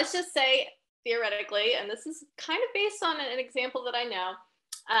 So let's just say, theoretically, and this is kind of based on an example that I know,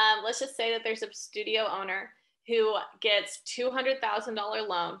 let's just say that there's a studio owner who gets $200,000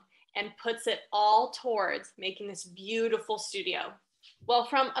 loan and puts it all towards making this beautiful studio. Well,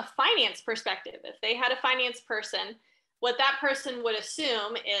 from a finance perspective, if they had a finance person, what that person would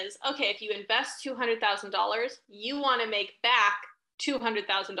assume is, okay, if you invest $200,000, you want to make back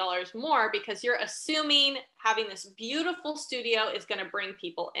 $200,000 more, because you're assuming having this beautiful studio is going to bring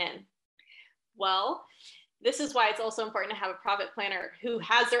people in. Well, this is why it's also important to have a profit planner who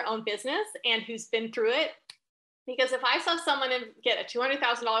has their own business and who's been through it. Because if I saw someone get a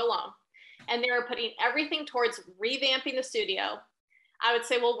 $200,000 loan and they were putting everything towards revamping the studio, I would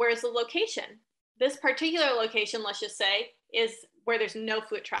say, well, where's the location? This particular location, let's just say, is where there's no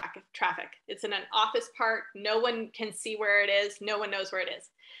foot traffic. It's in an office park. No one can see where it is. No one knows where it is.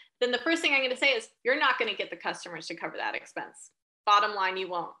 Then the first thing I'm going to say is, you're not going to get the customers to cover that expense. Bottom line, you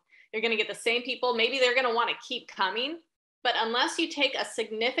won't. You're going to get the same people. Maybe they're going to want to keep coming, but unless you take a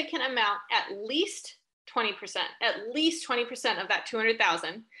significant amount, at least 20% of that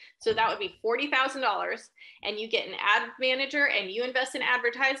 200,000. So that would be $40,000, and you get an ad manager and you invest in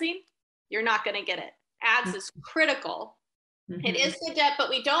advertising, you're not going to get it. Ads is critical. Mm-hmm. It is good debt, but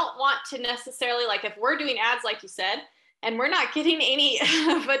we don't want to necessarily, like, if we're doing ads, like you said, and we're not getting any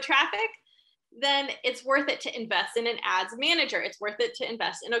foot traffic, then it's worth it to invest in an ads manager. It's worth it to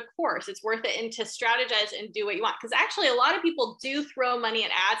invest in a course. It's worth it and to strategize and do what you want. Because actually a lot of people do throw money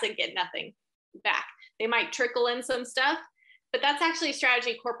at ads and get nothing back. They might trickle in some stuff, but that's actually a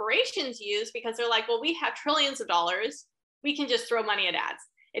strategy corporations use, because they're like, well, we have trillions of dollars. We can just throw money at ads.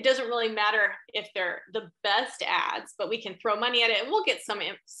 It doesn't really matter if they're the best ads, but we can throw money at it and we'll get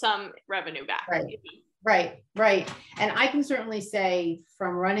some revenue back. Right. And I can certainly say,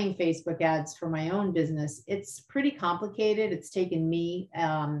 from running Facebook ads for my own business, it's pretty complicated. It's taken me,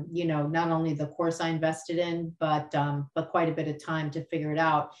 not only the course I invested in, but quite a bit of time to figure it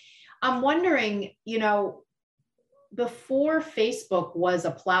out. I'm wondering, before Facebook was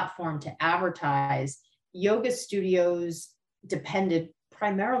a platform to advertise, yoga studios depended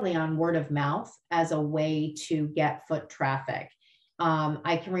primarily on word of mouth as a way to get foot traffic.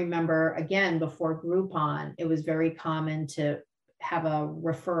 I can remember, again, before Groupon, it was very common to have a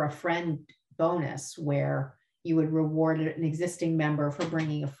refer a friend bonus where you would reward an existing member for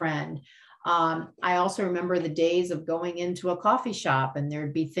bringing a friend. I also remember the days of going into a coffee shop and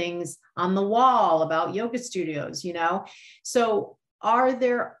there'd be things on the wall about yoga studios, So are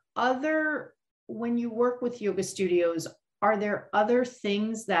there when you work with yoga studios, are there other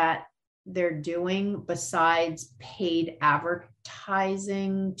things that they're doing besides paid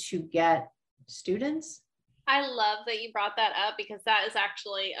advertising to get students? I love that you brought that up, because that is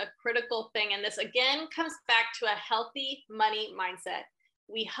actually a critical thing. And this again comes back to a healthy money mindset.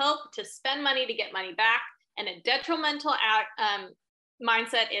 We hope to spend money to get money back, and a detrimental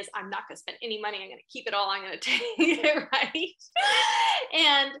mindset is, I'm not going to spend any money. I'm going to keep it all. I'm going to take it, right?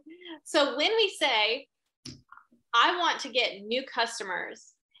 And so when we say, I want to get new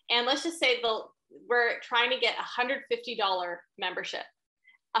customers, and let's just say we're trying to get $150 membership.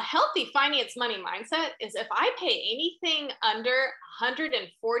 A healthy finance money mindset is, if I pay anything under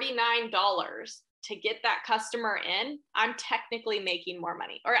 $149 to get that customer in, I'm technically making more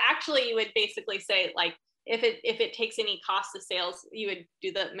money. Or actually, you would basically say, like, if it takes any cost of sales, you would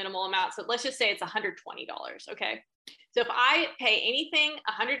do the minimal amount. So let's just say it's $120. Okay. So if I pay anything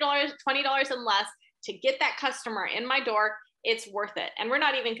 $100, $20 and less to get that customer in my door, it's worth it. And we're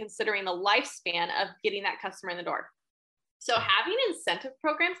not even considering the lifespan of getting that customer in the door. So having incentive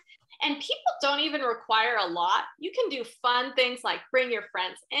programs, and people don't even require a lot. You can do fun things like bring your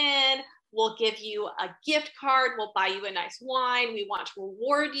friends in. We'll give you a gift card. We'll buy you a nice wine. We want to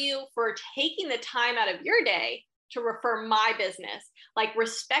reward you for taking the time out of your day to refer my business, like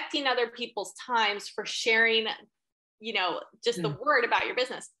respecting other people's times for sharing, just the word about your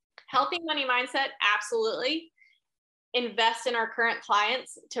business. Healthy money mindset, absolutely. Invest in our current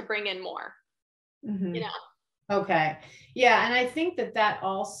clients to bring in more, Okay. Yeah. And I think that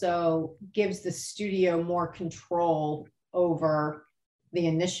also gives the studio more control over the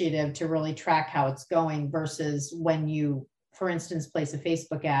initiative to really track how it's going versus when you, for instance, place a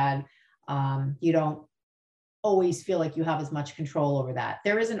Facebook ad, you don't always feel like you have as much control over that.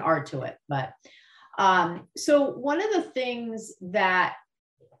 There is an art to it, but so one of the things that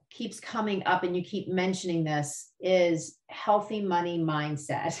keeps coming up, and you keep mentioning this, is healthy money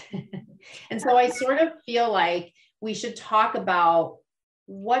mindset. And so I sort of feel like we should talk about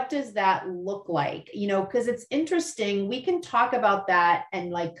what does that look like, because it's interesting. We can talk about that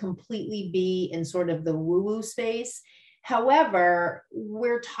and like completely be in sort of the woo-woo space. However,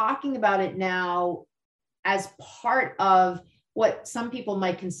 we're talking about it now as part of what some people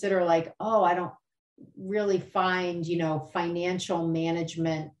might consider like, oh, I don't really find, financial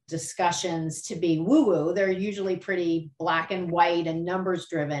management discussions to be woo-woo. They're usually pretty black and white and numbers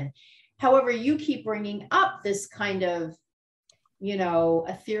driven. However, you keep bringing up this kind of,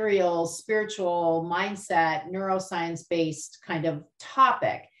 ethereal, spiritual mindset, neuroscience-based kind of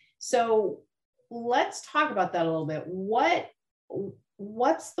topic. So let's talk about that a little bit.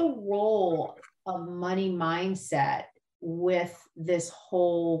 What's the role of money mindset with this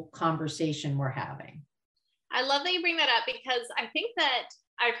whole conversation we're having? I love that you bring that up, because I think that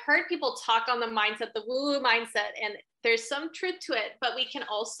I've heard people talk on the mindset, the woo-woo mindset, and there's some truth to it, but we can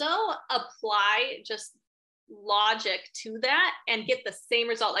also apply just logic to that and get the same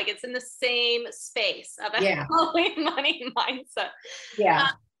result. Like it's in the same space of a healthy money mindset. Yeah.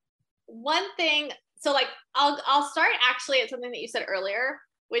 One thing, so like I'll start actually at something that you said earlier,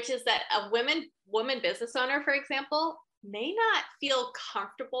 which is that a woman business owner, for example, may not feel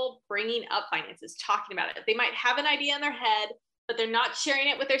comfortable bringing up finances, talking about it. They might have an idea in their head, but they're not sharing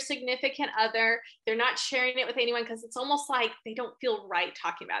it with their significant other. They're not sharing it with anyone because it's almost like they don't feel right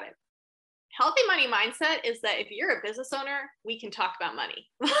talking about it. Healthy money mindset is that if you're a business owner, we can talk about money.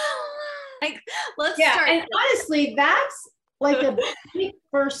 Let's start. And honestly, that's like a big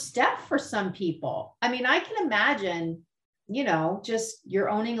first step for some people. I mean, I can imagine, just you're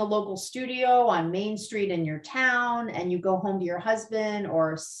owning a local studio on Main Street in your town, and you go home to your husband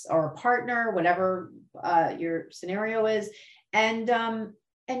or a partner, whatever your scenario is, and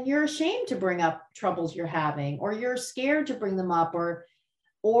you're ashamed to bring up troubles you're having, or you're scared to bring them up, or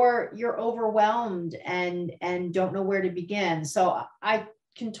you're overwhelmed and don't know where to begin. So I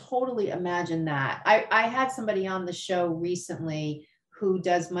can totally imagine that. I had somebody on the show recently who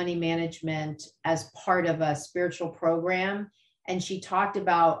does money management as part of a spiritual program. And she talked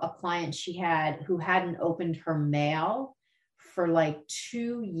about a client she had who hadn't opened her mail for like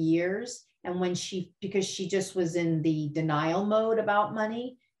 2 years. And because she just was in the denial mode about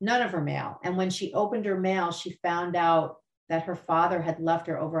money, none of her mail. And when she opened her mail, she found out that her father had left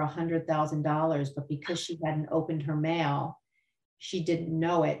her over $100,000, but because she hadn't opened her mail, she didn't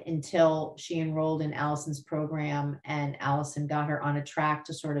know it until she enrolled in Allison's program, and Allison got her on a track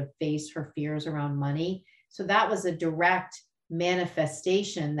to sort of face her fears around money. So that was a direct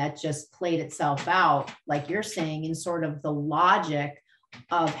manifestation that just played itself out, like you're saying, in sort of the logic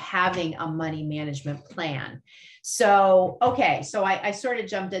of having a money management plan. So, okay. So I sort of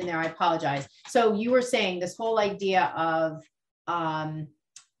jumped in there. I apologize. So you were saying this whole idea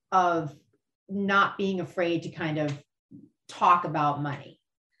of not being afraid to kind of talk about money.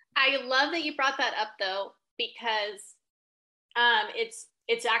 I love that you brought that up though, because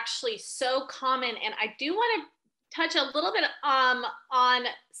it's actually so common. And I do want to touch a little bit on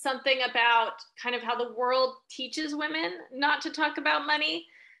something about kind of how the world teaches women not to talk about money.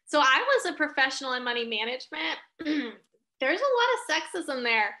 So I was a professional in money management. There's a lot of sexism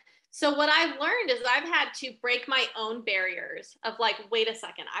there. So what I've learned is I've had to break my own barriers of like, wait a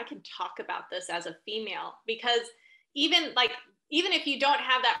second, I can talk about this as a female, because even if you don't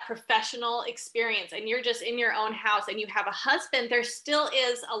have that professional experience and you're just in your own house and you have a husband, there still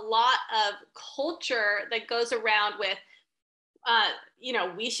is a lot of culture that goes around with,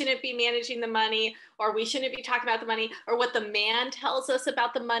 we shouldn't be managing the money, or we shouldn't be talking about the money, or what the man tells us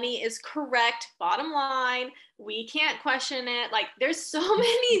about the money is correct. Bottom line, we can't question it. Like there's so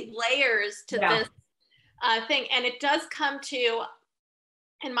many layers to this thing. And it does come to,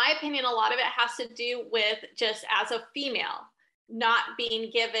 in my opinion, a lot of it has to do with just as a female, not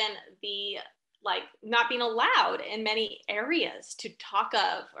being given not being allowed in many areas to talk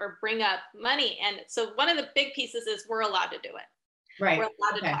of or bring up money. And so one of the big pieces is we're allowed to do it. Right. We're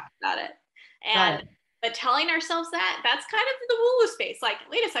allowed to talk about it. And But telling ourselves that's kind of the woo-woo space. Like,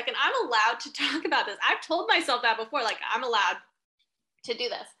 wait a second, I'm allowed to talk about this. I've told myself that before, like, I'm allowed to do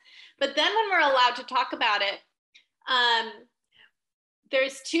this. But then when we're allowed to talk about it,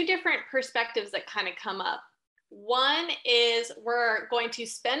 there's two different perspectives that kind of come up. One is we're going to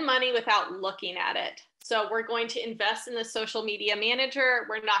spend money without looking at it. So we're going to invest in the social media manager.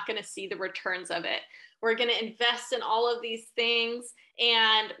 We're not going to see the returns of it. We're going to invest in all of these things,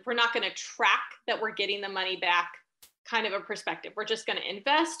 and we're not going to track that we're getting the money back, kind of a perspective. We're just going to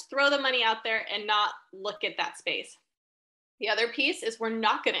invest, throw the money out there, and not look at that space. The other piece is we're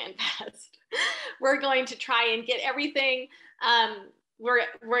not going to invest. We're going to try and get everything.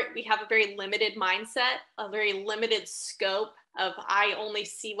 We have a very limited mindset, a very limited scope of I only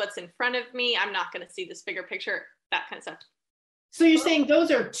see what's in front of me. I'm not going to see this bigger picture, that kind of stuff. So you're saying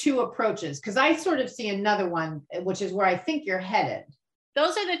those are two approaches, because I sort of see another one, which is where I think you're headed.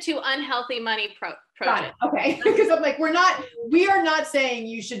 Those are the two unhealthy money approaches. Okay, because I'm like, we are not saying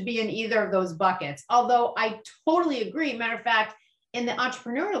you should be in either of those buckets. Although I totally agree. Matter of fact, in the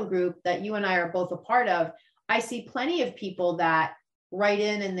entrepreneurial group that you and I are both a part of, I see plenty of people that write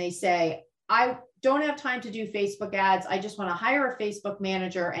in and they say, I don't have time to do Facebook ads. I just want to hire a Facebook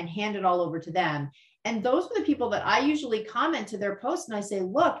manager and hand it all over to them. And those are the people that I usually comment to their posts. And I say,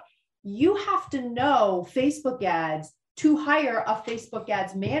 look, you have to know Facebook ads to hire a Facebook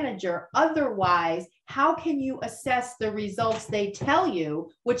ads manager. Otherwise, how can you assess the results they tell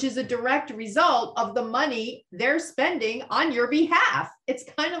you, which is a direct result of the money they're spending on your behalf? It's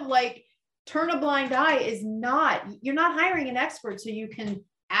kind of like turn a blind eye is not, you're not hiring an expert so you can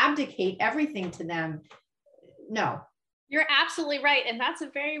abdicate everything to them. No. You're absolutely right. And that's a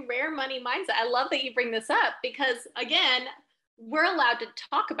very rare money mindset. I love that you bring this up because, again, we're allowed to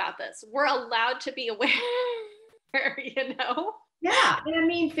talk about this. We're allowed to be aware, you know? Yeah. And I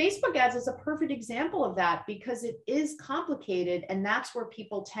mean, Facebook ads is a perfect example of that because it is complicated. And that's where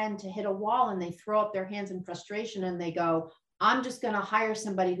people tend to hit a wall and they throw up their hands in frustration and they go, I'm just going to hire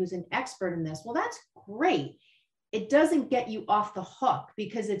somebody who's an expert in this. Well, that's great. It doesn't get you off the hook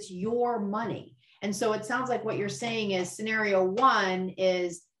because it's your money. And so it sounds like what you're saying is scenario one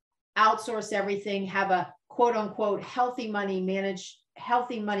is outsource everything, have a quote unquote healthy money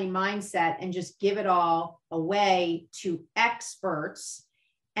mindset and just give it all away to experts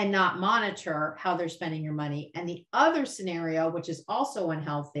and not monitor how they're spending your money. And the other scenario, which is also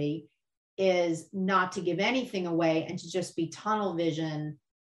unhealthy, is not to give anything away and to just be tunnel vision,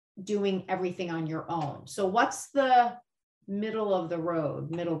 doing everything on your own. So what's the middle of the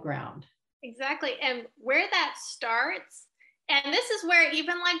road, middle ground? Exactly. And where that starts, and this is where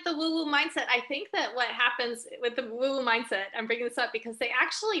even like the woo-woo mindset, I think that what happens with the woo-woo mindset, I'm bringing this up because they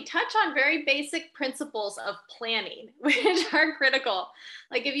actually touch on very basic principles of planning, which are critical.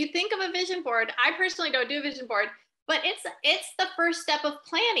 Like if you think of a vision board, I personally don't do a vision board, but it's the first step of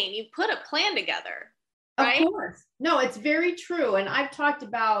planning. You put a plan together. Right? Of course. No, it's very true. And I've talked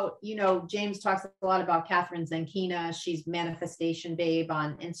about, James talks a lot about Catherine Zankina. She's Manifestation Babe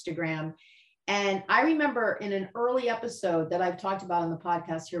on Instagram. And I remember in an early episode that I've talked about on the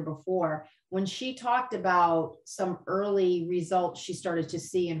podcast here before, when she talked about some early results she started to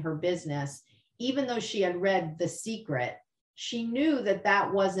see in her business, even though she had read The Secret, she knew that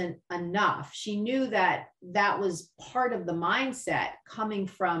that wasn't enough. She knew that that was part of the mindset coming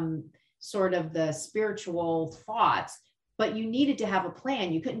from sort of the spiritual thoughts, but you needed to have a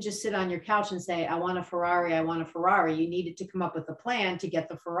plan. You couldn't just sit on your couch and say, I want a Ferrari, I want a Ferrari. You needed to come up with a plan to get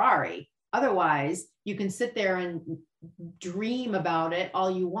the Ferrari. Otherwise, you can sit there and dream about it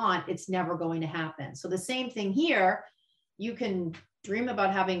all you want. It's never going to happen. So the same thing here, you can dream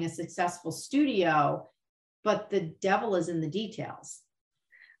about having a successful studio, but the devil is in the details.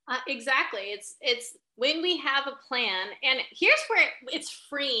 Exactly. It's when we have a plan, and here's where it's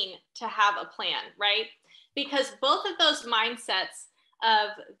freeing to have a plan, right? Because both of those mindsets of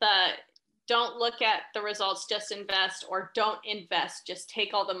the don't look at the results, just invest, or don't invest, just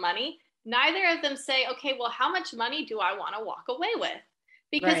take all the money. Neither of them say, okay, well, how much money do I want to walk away with?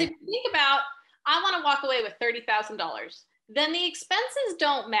 Because if you think about, I want to walk away with $30,000, then the expenses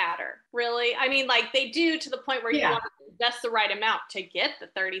don't matter, really. I mean, like they do to the point where you want to invest the right amount to get the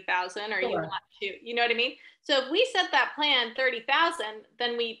 30,000, or you want to, you know what I mean? So if we set that plan 30,000,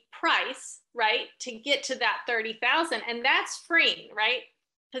 then we price, right, to get to that 30,000, and that's freeing, right?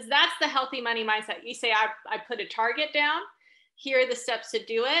 Because that's the healthy money mindset. You say, I put a target down. Here are the steps to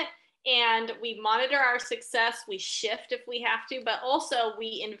do it. And we monitor our success. We shift if we have to, but also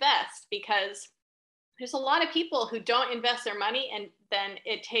we invest, because there's a lot of people who don't invest their money, and then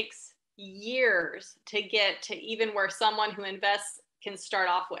it takes years to get to even where someone who invests can start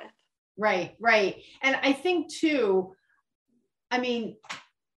off with. Right, right. And I think too, I mean,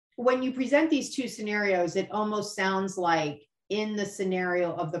 when you present these two scenarios, it almost sounds like in the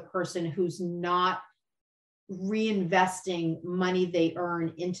scenario of the person who's not reinvesting money they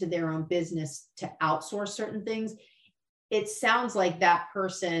earn into their own business to outsource certain things, it sounds like that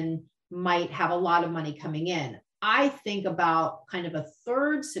person might have a lot of money coming in. I think about kind of a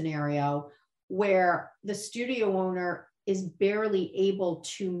third scenario where the studio owner is barely able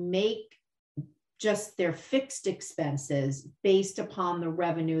to make just their fixed expenses based upon the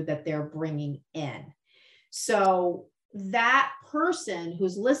revenue that they're bringing in. So that person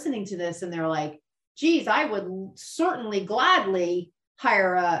who's listening to this and they're like, geez, I would certainly gladly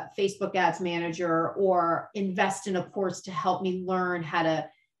hire a Facebook ads manager or invest in a course to help me learn how to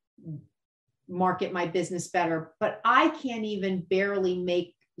market my business better. But I can't even barely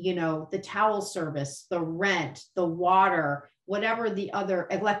make, the towel service, the rent, the water, whatever the other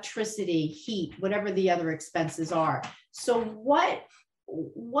electricity, heat, whatever the other expenses are. So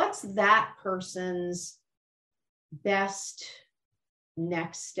what's that person's best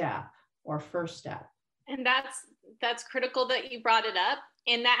next step or first step? And that's critical that you brought it up.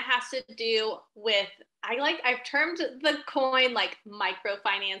 And that has to do with, I've termed the coin like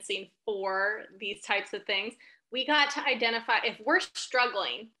microfinancing for these types of things. We got to identify if we're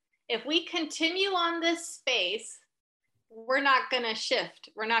struggling, if we continue on this space, we're not going to shift.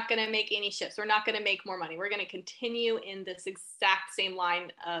 We're not going to make any shifts. We're not going to make more money. We're going to continue in this exact same line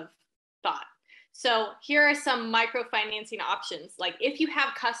of thought. So here are some microfinancing options. Like if you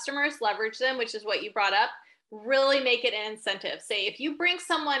have customers, leverage them, which is what you brought up. Really make it an incentive. Say if you bring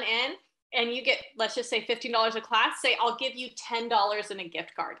someone in and you get, let's just say $15 a class, say I'll give you $10 in a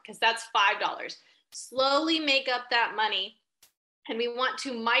gift card because that's $5. Slowly make up that money. And we want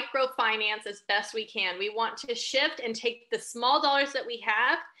to microfinance as best we can. We want to shift and take the small dollars that we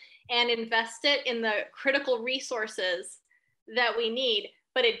have and invest it in the critical resources that we need.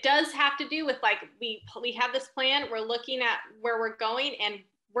 But it does have to do with we have this plan, we're looking at where we're going, and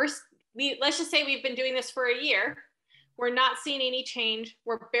let's just say we've been doing this for a year. We're not seeing any change.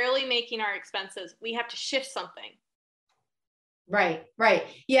 We're barely making our expenses. We have to shift something. Right, right.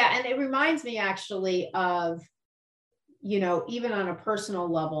 Yeah. And it reminds me actually of, even on a personal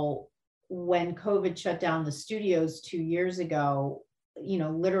level, when COVID shut down the studios 2 years ago,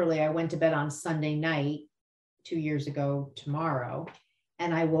 literally I went to bed on Sunday night 2 years ago tomorrow.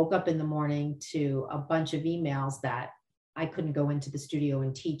 And I woke up in the morning to a bunch of emails that I couldn't go into the studio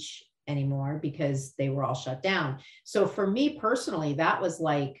and teach anymore because they were all shut down. So for me personally, that was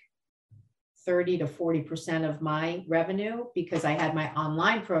like 30 to 40% of my revenue because I had my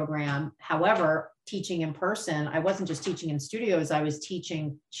online program. However, teaching in person, I wasn't just teaching in studios, I was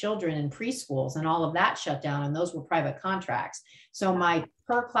teaching children in preschools, and all of that shut down, and those were private contracts. So my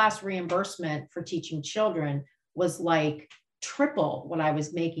per class reimbursement for teaching children was like triple what I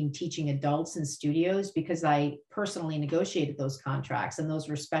was making teaching adults in studios because I personally negotiated those contracts, and those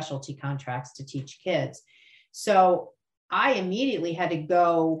were specialty contracts to teach kids. So I immediately had to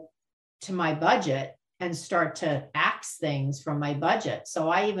go to my budget and start to axe things from my budget. So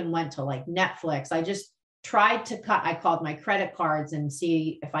I even went to like Netflix. I just tried to I called my credit cards and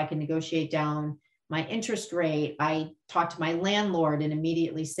see if I can negotiate down my interest rate. I talked to my landlord and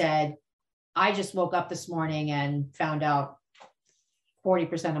immediately said, I just woke up this morning and found out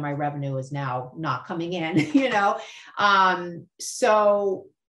 40% of my revenue is now not coming in, So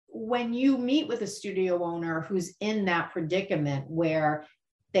when you meet with a studio owner who's in that predicament where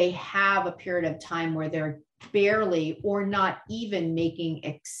they have a period of time where they're barely or not even making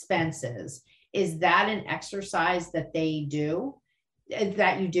expenses, is that an exercise that you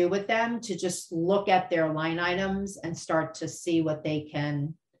do with them to just look at their line items and start to see what they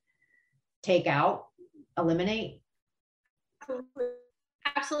can take out, eliminate?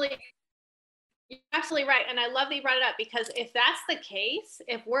 Absolutely. You're absolutely right. And I love that you brought it up because if that's the case,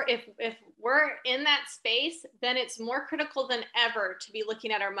 if we're in that space, then it's more critical than ever to be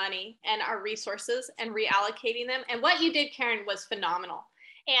looking at our money and our resources and reallocating them. And what you did, Karen, was phenomenal.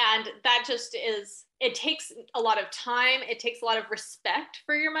 And that just it takes a lot of time. It takes a lot of respect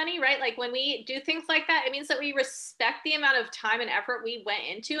for your money, right? Like when we do things like that, it means that we respect the amount of time and effort we went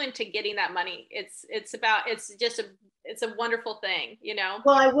into getting that money. It's a wonderful thing,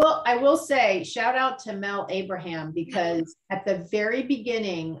 Well, I will say shout out to Mel Abraham because at the very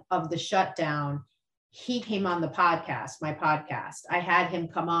beginning of the shutdown, he came on the podcast, my podcast. I had him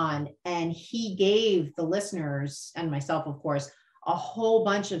come on and he gave the listeners and myself, of course, a whole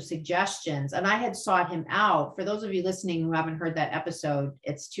bunch of suggestions. And I had sought him out. For those of you listening who haven't heard that episode,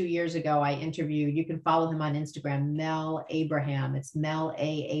 it's 2 years ago. I interviewed, you can follow him on Instagram, Mel Abraham. It's Mel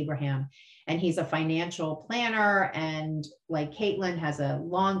A. Abraham. And he's a financial planner. And like Katelyn has a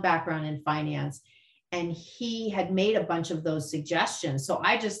long background in finance. And he had made a bunch of those suggestions. So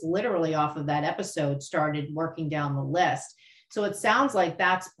I just literally off of that episode started working down the list. So it sounds like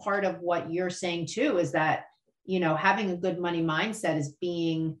that's part of what you're saying too, is that, you know, having a good money mindset is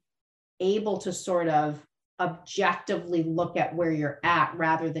being able to sort of objectively look at where you're at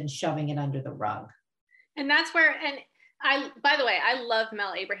rather than shoving it under the rug. And that's where, and by the way, I love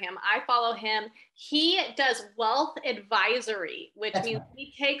Mel Abraham. I follow him. He does wealth advisory, which means right.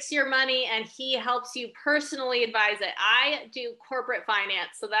 He takes your money and he helps you personally advise it. I do corporate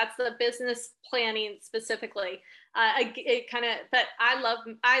finance. So that's the business planning specifically. But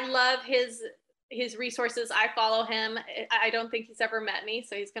I love his resources. I follow him. I don't think he's ever met me.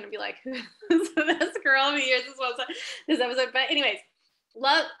 So he's going to be like, who's this girl who hears this episode? But anyways,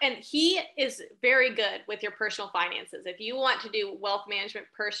 and he is very good with your personal finances. If you want to do wealth management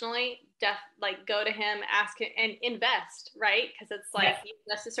personally, go to him, ask him, and invest, right? Because it's like you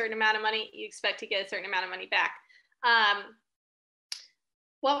invest a certain amount of money, you expect to get a certain amount of money back.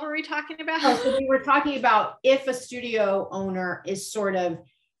 What were we talking about? So we were talking about if a studio owner is sort of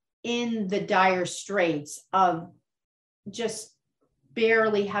in the dire straits of just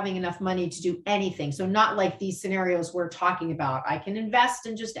barely having enough money to do anything. So not like these scenarios we're talking about. I can invest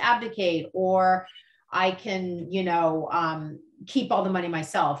and just abdicate, or I can, keep all the money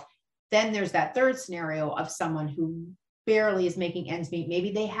myself. Then there's that third scenario of someone who barely is making ends meet.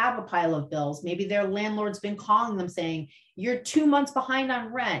 Maybe they have a pile of bills. Maybe their landlord's been calling them saying, you're 2 months behind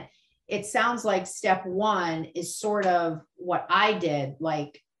on rent. It sounds like step one is sort of what I did,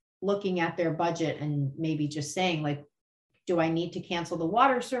 like looking at their budget and maybe just saying like, do I need to cancel the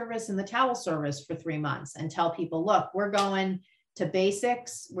water service and the towel service for 3 months and tell people, look, we're going to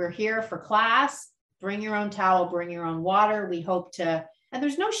basics. We're here for class. Bring your own towel, bring your own water. We hope to, and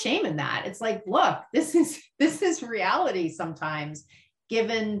there's no shame in that. It's like, look, this is reality sometimes,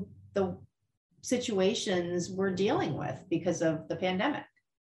 given the situations we're dealing with because of the pandemic.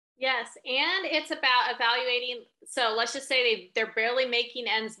 Yes. And it's about evaluating. So let's just say they're barely making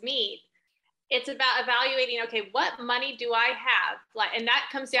ends meet. It's about evaluating, okay, what money do I have? And that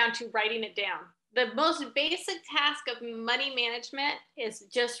comes down to writing it down. The most basic task of money management is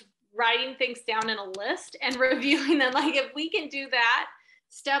just writing things down in a list and reviewing them. Like if we can do that,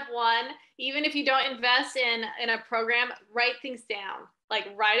 step one, even if you don't invest in a program, write things down. Like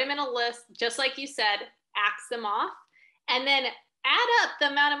write them in a list, just like you said, axe them off, and then add up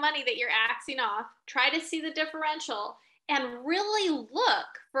the amount of money that you're axing off, try to see the differential, and really look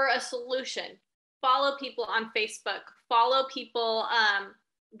for a solution. Follow people on Facebook, follow people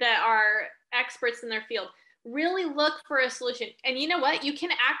that are experts in their field. Really look for a solution. And you know what? You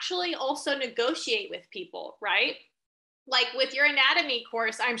can actually also negotiate with people, right? Like with your anatomy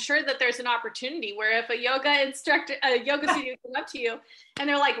course, I'm sure that there's an opportunity where if a yoga studio comes up to you and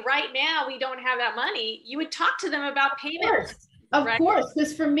they're like, right now, we don't have that money, you would talk to them about payment. Of course,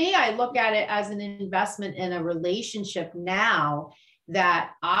 because for me, I look at it as an investment in a relationship now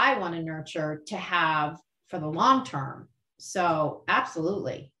that I want to nurture to have for the long term. So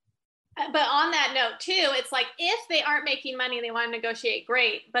absolutely. But on that note too, it's like if they aren't making money and they want to negotiate,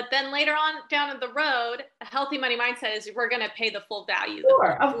 great. But then later on down the road, a healthy money mindset is we're going to pay the full value.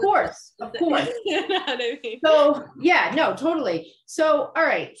 Sure, of course. You know what I mean? So yeah, no, totally. So, all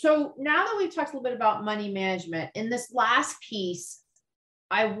right. So now that we've talked a little bit about money management, in this last piece,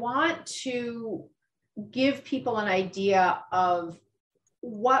 I want to give people an idea of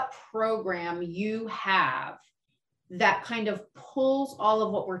what program you have that kind of pulls all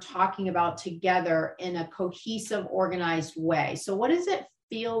of what we're talking about together in a cohesive, organized way. So what does it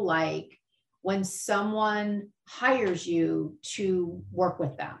feel like when someone hires you to work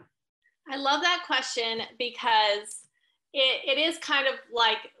with them? I love that question because it is kind of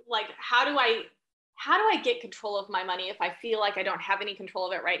like how do I get control of my money if I feel like I don't have any control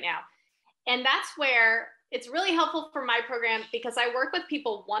of it right now? And that's where it's really helpful for my program because I work with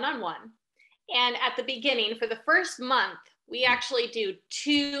people one-on-one. And at the beginning, for the first month, we actually do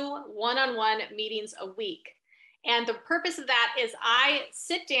 2 one-on-one meetings a week. And the purpose of that is I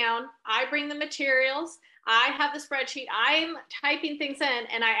sit down, I bring the materials, I have the spreadsheet, I'm typing things in,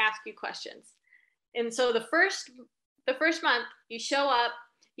 and I ask you questions. And so the first month, you show up,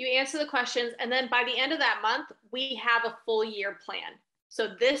 you answer the questions, and then by the end of that month, we have a full year plan.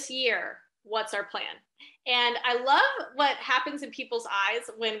 So this year, what's our plan? And I love what happens in people's eyes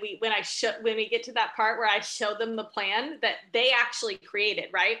when we get to that part where I show them the plan that they actually created,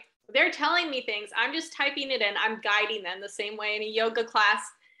 right? They're telling me things, I'm just typing it in, I'm guiding them the same way in a yoga class,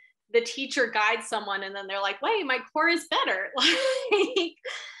 the teacher guides someone and then they're like, wait, my core is better. Like,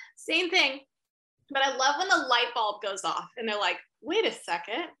 same thing. But I love when the light bulb goes off and they're like, wait a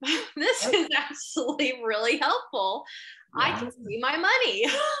second, this is actually really helpful. Yeah. I can see my money.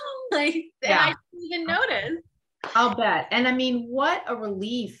 Like, and I didn't even notice. I'll bet. And I mean, what a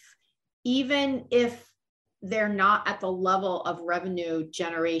relief, even if they're not at the level of revenue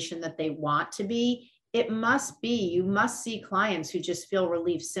generation that they want to be, it must be, you must see clients who just feel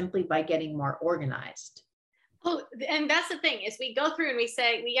relief simply by getting more organized. Oh, and that's the thing is we go through and we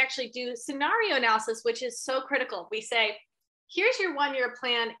say, we actually do scenario analysis, which is so critical. We say, here's your 1-year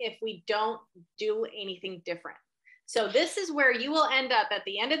plan if we don't do anything different. So this is where you will end up at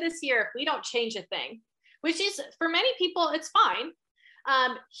the end of this year if we don't change a thing, which is for many people, it's fine.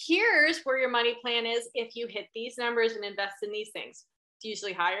 Here's where your money plan is if you hit these numbers and invest in these things. It's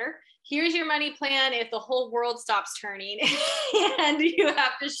usually higher. Here's your money plan if the whole world stops turning and you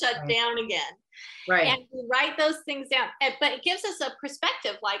have to shut down again. Right. And we write those things down. But it gives us a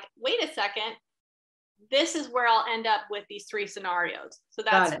perspective like, wait a second, this is where I'll end up with these 3 scenarios. So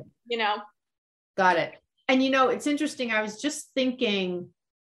that's, Got it. And, it's interesting. I was just thinking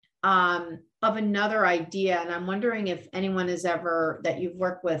of another idea, and I'm wondering if anyone has ever, that you've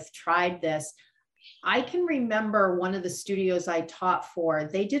worked with, tried this. I can remember one of the studios I taught for,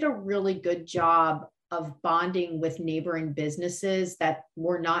 they did a really good job of bonding with neighboring businesses that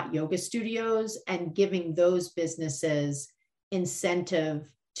were not yoga studios and giving those businesses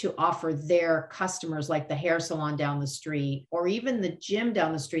incentive to offer their customers, like the hair salon down the street, or even the gym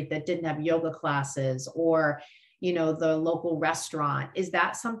down the street that didn't have yoga classes, or, the local restaurant. Is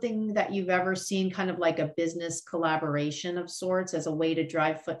that something that you've ever seen, kind of like a business collaboration of sorts as a way to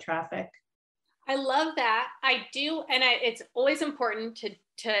drive foot traffic? I love that. I do. And it's always important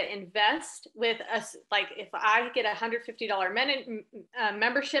to invest with us. Like if I get $150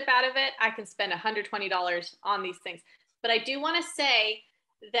 membership out of it, I can spend $120 on these things. But I do want to say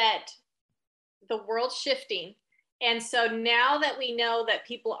that the world's shifting. And so now that we know that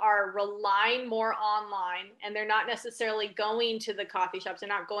people are relying more online and they're not necessarily going to the coffee shops, they're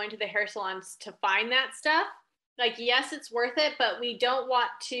not going to the hair salons to find that stuff. Like, yes, it's worth it, but we don't want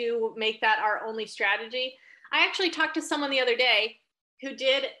to make that our only strategy. I actually talked to someone the other day who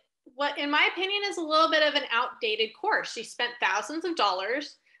did what, in my opinion, is a little bit of an outdated course. She spent thousands of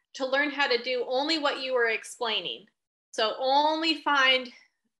dollars to learn how to do only what you were explaining. So only find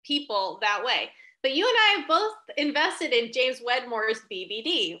people that way. But you and I have both invested in James Wedmore's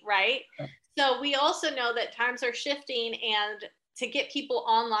BBD, right? So we also know that times are shifting, and to get people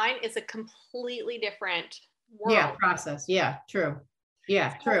online is a completely different world. Process. True.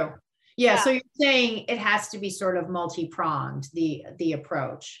 True. So you're saying it has to be sort of multi-pronged, the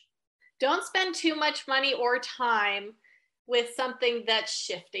approach. Don't spend too much money or time with something that's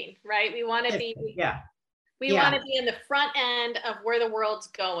shifting, right? We want to be want to be in the front end of where the world's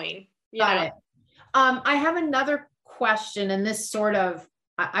going. Got it. I have another question, and this sort of,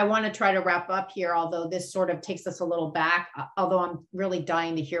 I want to try to wrap up here, although this sort of takes us a little back, although I'm really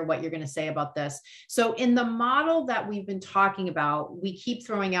dying to hear what you're going to say about this. So in the model that we've been talking about, we keep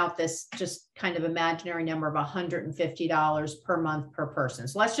throwing out this just kind of imaginary number of $150 per month per person.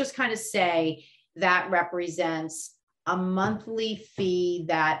 So let's just kind of say that represents a monthly fee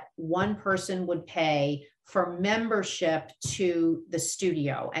that one person would pay for membership to the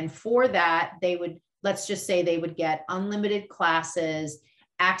studio. And for that, they would, let's just say they would get unlimited classes,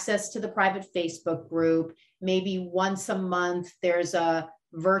 access to the private Facebook group, maybe once a month, there's a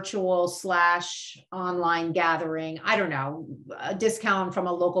virtual / online gathering. I don't know, a discount from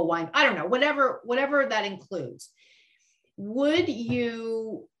a local wine. I don't know, whatever that includes. Would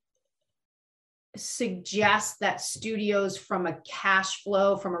you suggest that studios, from a cash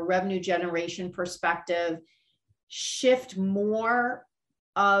flow, from a revenue generation perspective, shift more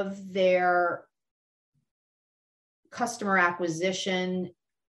of their customer acquisition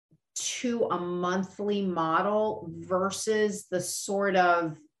to a monthly model versus the sort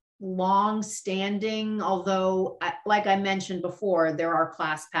of long-standing, although like I mentioned before, there are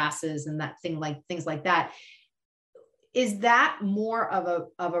class passes and that things like that. Is that more of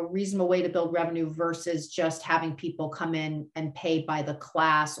a reasonable way to build revenue versus just having people come in and pay by the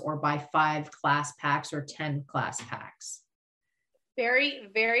class, or by 5 class packs or 10 class packs? Very,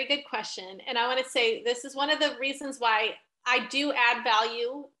 very good question. And I want to say this is one of the reasons why I do add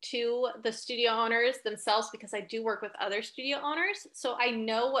value to the studio owners themselves because I do work with other studio owners. So I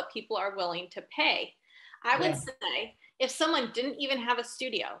know what people are willing to pay. I would say if someone didn't even have a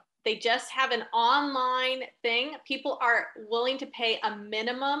studio, they just have an online thing, people are willing to pay a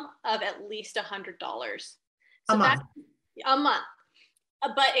minimum of at least $100. So that's a month.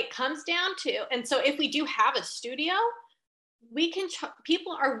 But it comes down to, and so if we do have a studio, we can,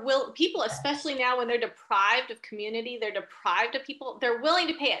 people, especially now when they're deprived of community, they're deprived of people, they're willing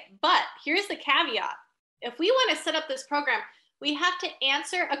to pay it. But here's the caveat. If we want to set up this program, we have to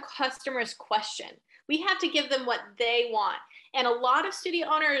answer a customer's question. We have to give them what they want. And a lot of studio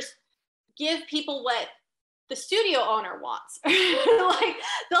owners give people what the studio owner wants. Like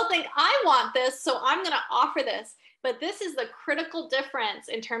they'll think, I want this, so I'm going to offer this. But this is the critical difference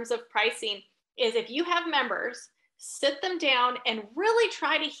in terms of pricing is if you have members, sit them down and really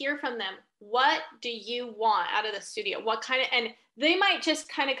try to hear from them. What do you want out of the studio? What kind of, and they might just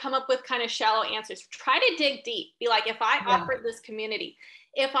kind of come up with kind of shallow answers. Try to dig deep. Be like, if I offered this community,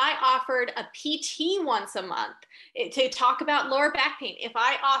 if I offered a PT once a month to talk about lower back pain, if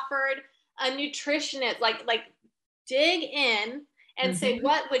I offered a nutritionist, like dig in and say,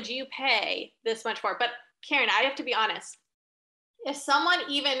 what would you pay this much for? But Karen, I have to be honest. If someone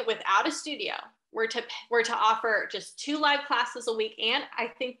even without a studio were to offer just 2 live classes a week, and I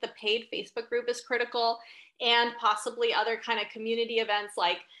think the paid Facebook group is critical, and possibly other kind of community events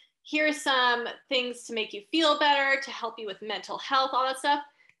like here's some things to make you feel better, to help you with mental health, all that stuff,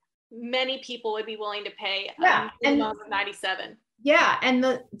 many people would be willing to pay a minimum of $97. Yeah. And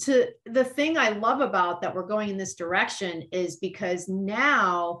the thing I love about that we're going in this direction is because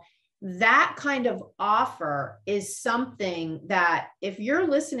now that kind of offer is something that if you're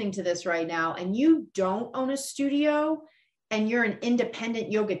listening to this right now and you don't own a studio and you're an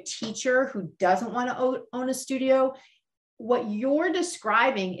independent yoga teacher who doesn't want to own a studio, what you're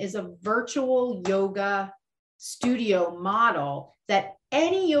describing is a virtual yoga studio model that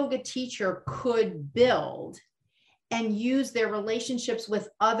any yoga teacher could build and use their relationships with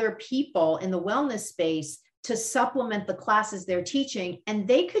other people in the wellness space to supplement the classes they're teaching. And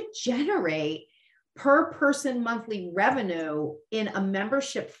they could generate per person monthly revenue in a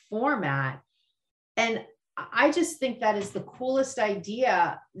membership format. And I just think that is the coolest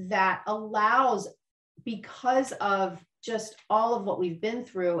idea that allows, because of just all of what we've been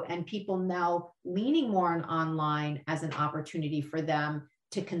through and people now leaning more on online as an opportunity for them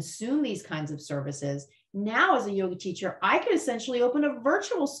to consume these kinds of services. Now, as a yoga teacher, I could essentially open a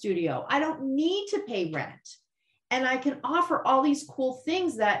virtual studio. I don't need to pay rent. And I can offer all these cool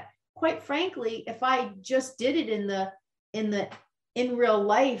things that, quite frankly, if I just did it in real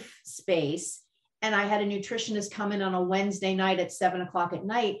life space, and I had a nutritionist come in on a Wednesday night at 7:00 at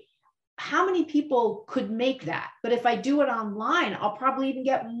night, how many people could make that? But if I do it online, I'll probably even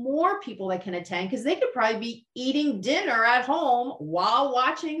get more people that can attend because they could probably be eating dinner at home while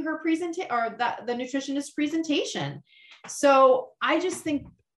watching her presentation or the nutritionist presentation. So I just think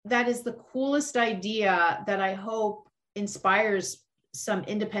that is the coolest idea that I hope inspires some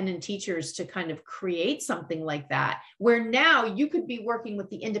independent teachers to kind of create something like that, where now you could be working with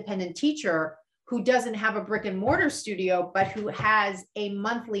the independent teacher who doesn't have a brick and mortar studio, but who has a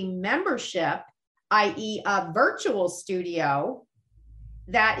monthly membership, i.e. a virtual studio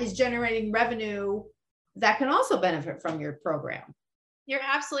that is generating revenue that can also benefit from your program. You're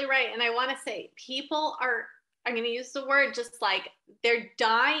absolutely right. And I want to say people are, I'm going to use the word, just like they're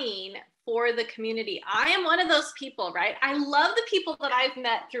dying for the community. I am one of those people, right? I love the people that I've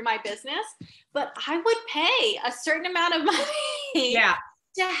met through my business, but I would pay a certain amount of money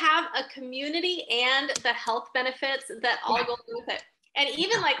to have a community and the health benefits that all go with it. And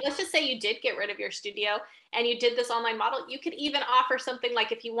even like, let's just say you did get rid of your studio and you did this online model, you could even offer something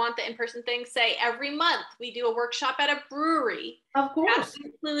like, if you want the in-person thing, say every month we do a workshop at a brewery. Of course. That's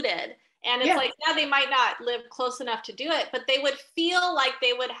included. And it's like, yeah, they might not live close enough to do it, but they would feel like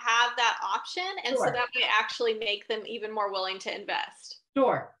they would have that option. And so that might actually make them even more willing to invest.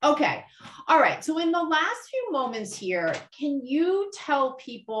 Sure. Okay. All right. So in the last few moments here, can you tell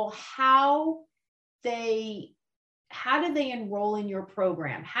people how do they enroll in your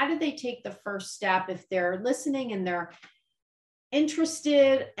program? How do they take the first step if they're listening and they're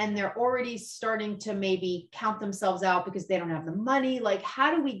interested and they're already starting to maybe count themselves out because they don't have the money? Like,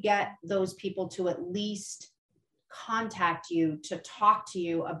 how do we get those people to at least contact you to talk to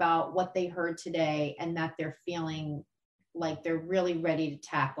you about what they heard today and that they're feeling like they're really ready to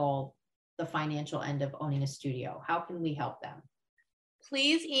tackle the financial end of owning a studio? How can we help them?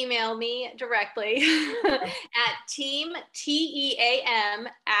 Please email me directly at team, TEAM,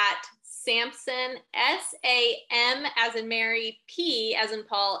 at Samson, SAM as in Mary, P as in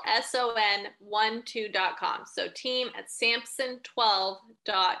Paul, SON12.com. So team at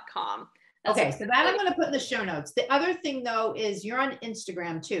samson12.com. Okay, so that I'm going to put in the show notes. The other thing though is you're on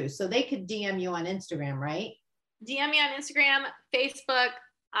Instagram too, so they could DM you on Instagram, right? DM me on Instagram, Facebook.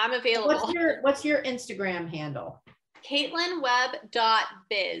 I'm available. What's your Instagram handle?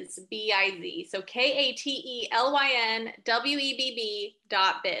 KatelynWebb.biz, B-I-Z. So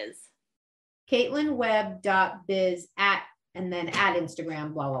KatelynWebb.biz. KatelynWebb.biz and then at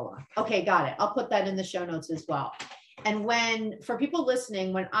Instagram, blah, blah, blah. Okay, got it. I'll put that in the show notes as well. And for people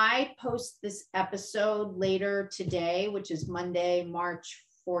listening, when I post this episode later today, which is Monday, March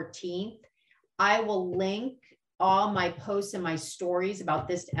 14th, I will link all my posts and my stories about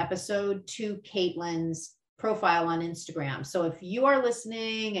this episode to Katelyn's profile on Instagram. So if you are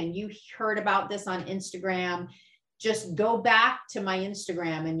listening and you heard about this on Instagram, just go back to my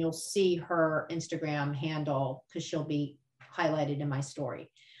Instagram and you'll see her Instagram handle because she'll be highlighted in my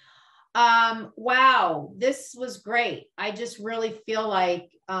story. Wow, this was great. I just really feel like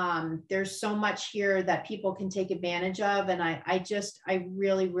there's so much here that people can take advantage of. And I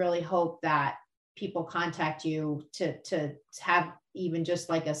really, really hope that people contact you to have even just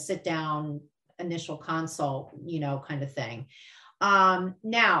like a sit down initial consult, kind of thing.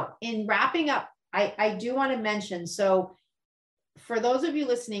 Now in wrapping up, I do want to mention, so for those of you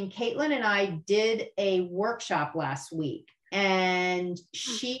listening, Katelyn and I did a workshop last week, and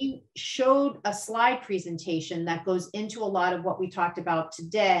she showed a slide presentation that goes into a lot of what we talked about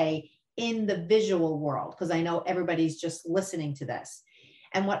today in the visual world, because I know everybody's just listening to this.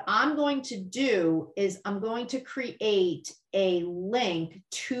 And what I'm going to do is I'm going to create a link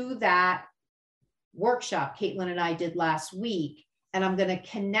to that workshop Katelyn and I did last week, and I'm going to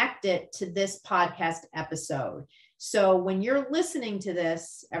connect it to this podcast episode. So when you're listening to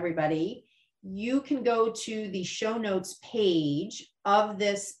this, everybody, you can go to the show notes page of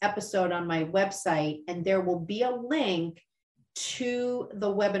this episode on my website, and there will be a link to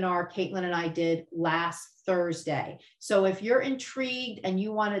the webinar Katelyn and I did last Thursday. So if you're intrigued and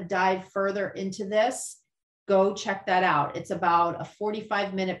you want to dive further into this, go check that out. It's about a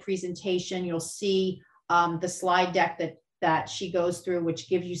 45-minute presentation. You'll see the slide deck that she goes through, which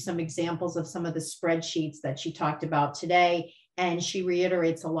gives you some examples of some of the spreadsheets that she talked about today. And she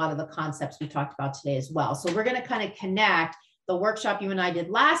reiterates a lot of the concepts we talked about today as well. So we're going to kind of connect the workshop you and I did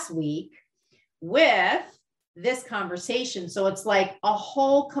last week with this conversation. So it's like a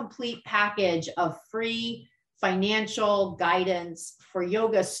whole complete package of free financial guidance for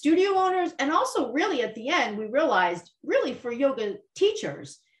yoga studio owners. And also really at the end, we realized really for yoga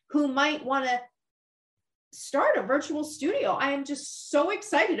teachers who might want to start a virtual studio. I am just so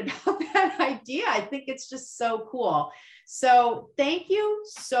excited about that idea. I think it's just so cool. So thank you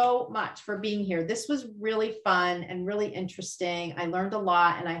so much for being here. This was really fun and really interesting. I learned a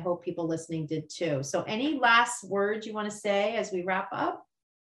lot, and I hope people listening did too. So any last words you want to say as we wrap up?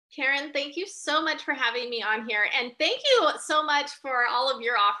 Karen, thank you so much for having me on here. And thank you so much for all of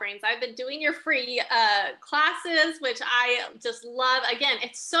your offerings. I've been doing your free classes, which I just love. Again,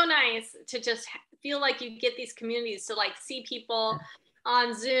 it's so nice to just feel like you get these communities to like see people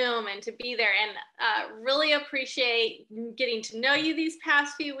on Zoom and to be there, and really appreciate getting to know you these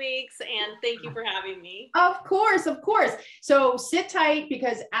past few weeks. And thank you for having me. Of course, of course. So sit tight,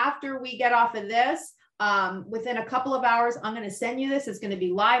 because after we get off of this, within a couple of hours, I'm going to send you this. It's going to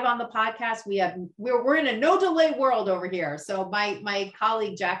be live on the podcast. We're in a no delay world over here. So my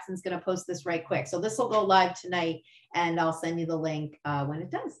colleague Jackson's going to post this right quick. So this will go live tonight, and I'll send you the link when it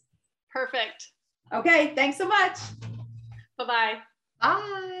does. Perfect. Okay. Thanks so much. Bye-bye.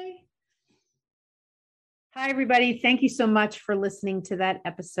 Bye. Hi, everybody. Thank you so much for listening to that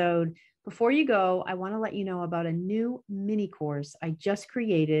episode. Before you go, I want to let you know about a new mini course I just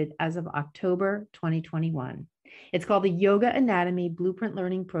created as of October 2021. It's called the Yoga Anatomy Blueprint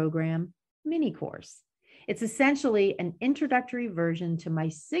Learning Program mini course. It's essentially an introductory version to my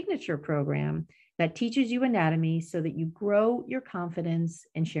signature program that teaches you anatomy so that you grow your confidence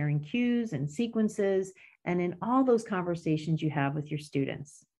in sharing cues and sequences and in all those conversations you have with your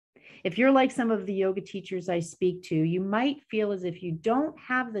students. If you're like some of the yoga teachers I speak to, you might feel as if you don't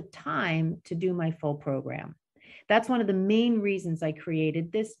have the time to do my full program. That's one of the main reasons I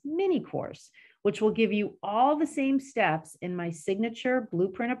created this mini course, which will give you all the same steps in my signature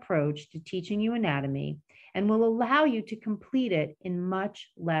blueprint approach to teaching you anatomy and will allow you to complete it in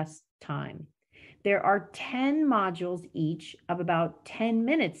much less time. There are 10 modules each of about 10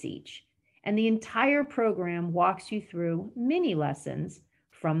 minutes each, and the entire program walks you through mini lessons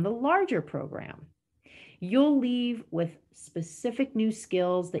from the larger program. You'll leave with specific new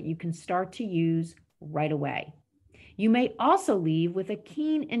skills that you can start to use right away. You may also leave with a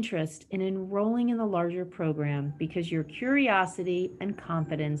keen interest in enrolling in the larger program because your curiosity and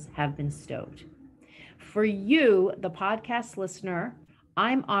confidence have been stoked. For you, the podcast listener,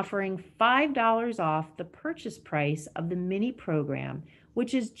 I'm offering $5 off the purchase price of the mini program,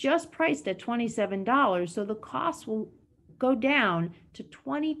 which is just priced at $27, so the cost will go down to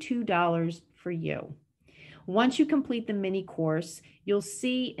 $22 for you. Once you complete the mini course, you'll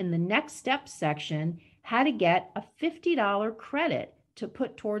see in the next steps section how to get a $50 credit to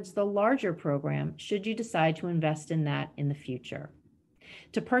put towards the larger program should you decide to invest in that in the future.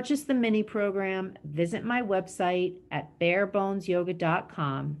 To purchase the mini program, visit my website at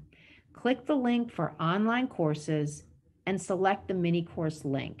barebonesyoga.com, click the link for online courses, and select the mini course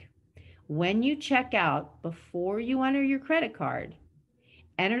link. When you check out, before you enter your credit card,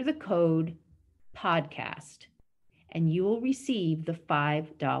 enter the code podcast, and you will receive the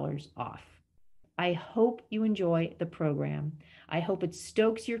 $5 off. I hope you enjoy the program. I hope it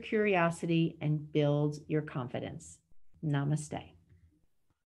stokes your curiosity and builds your confidence. Namaste.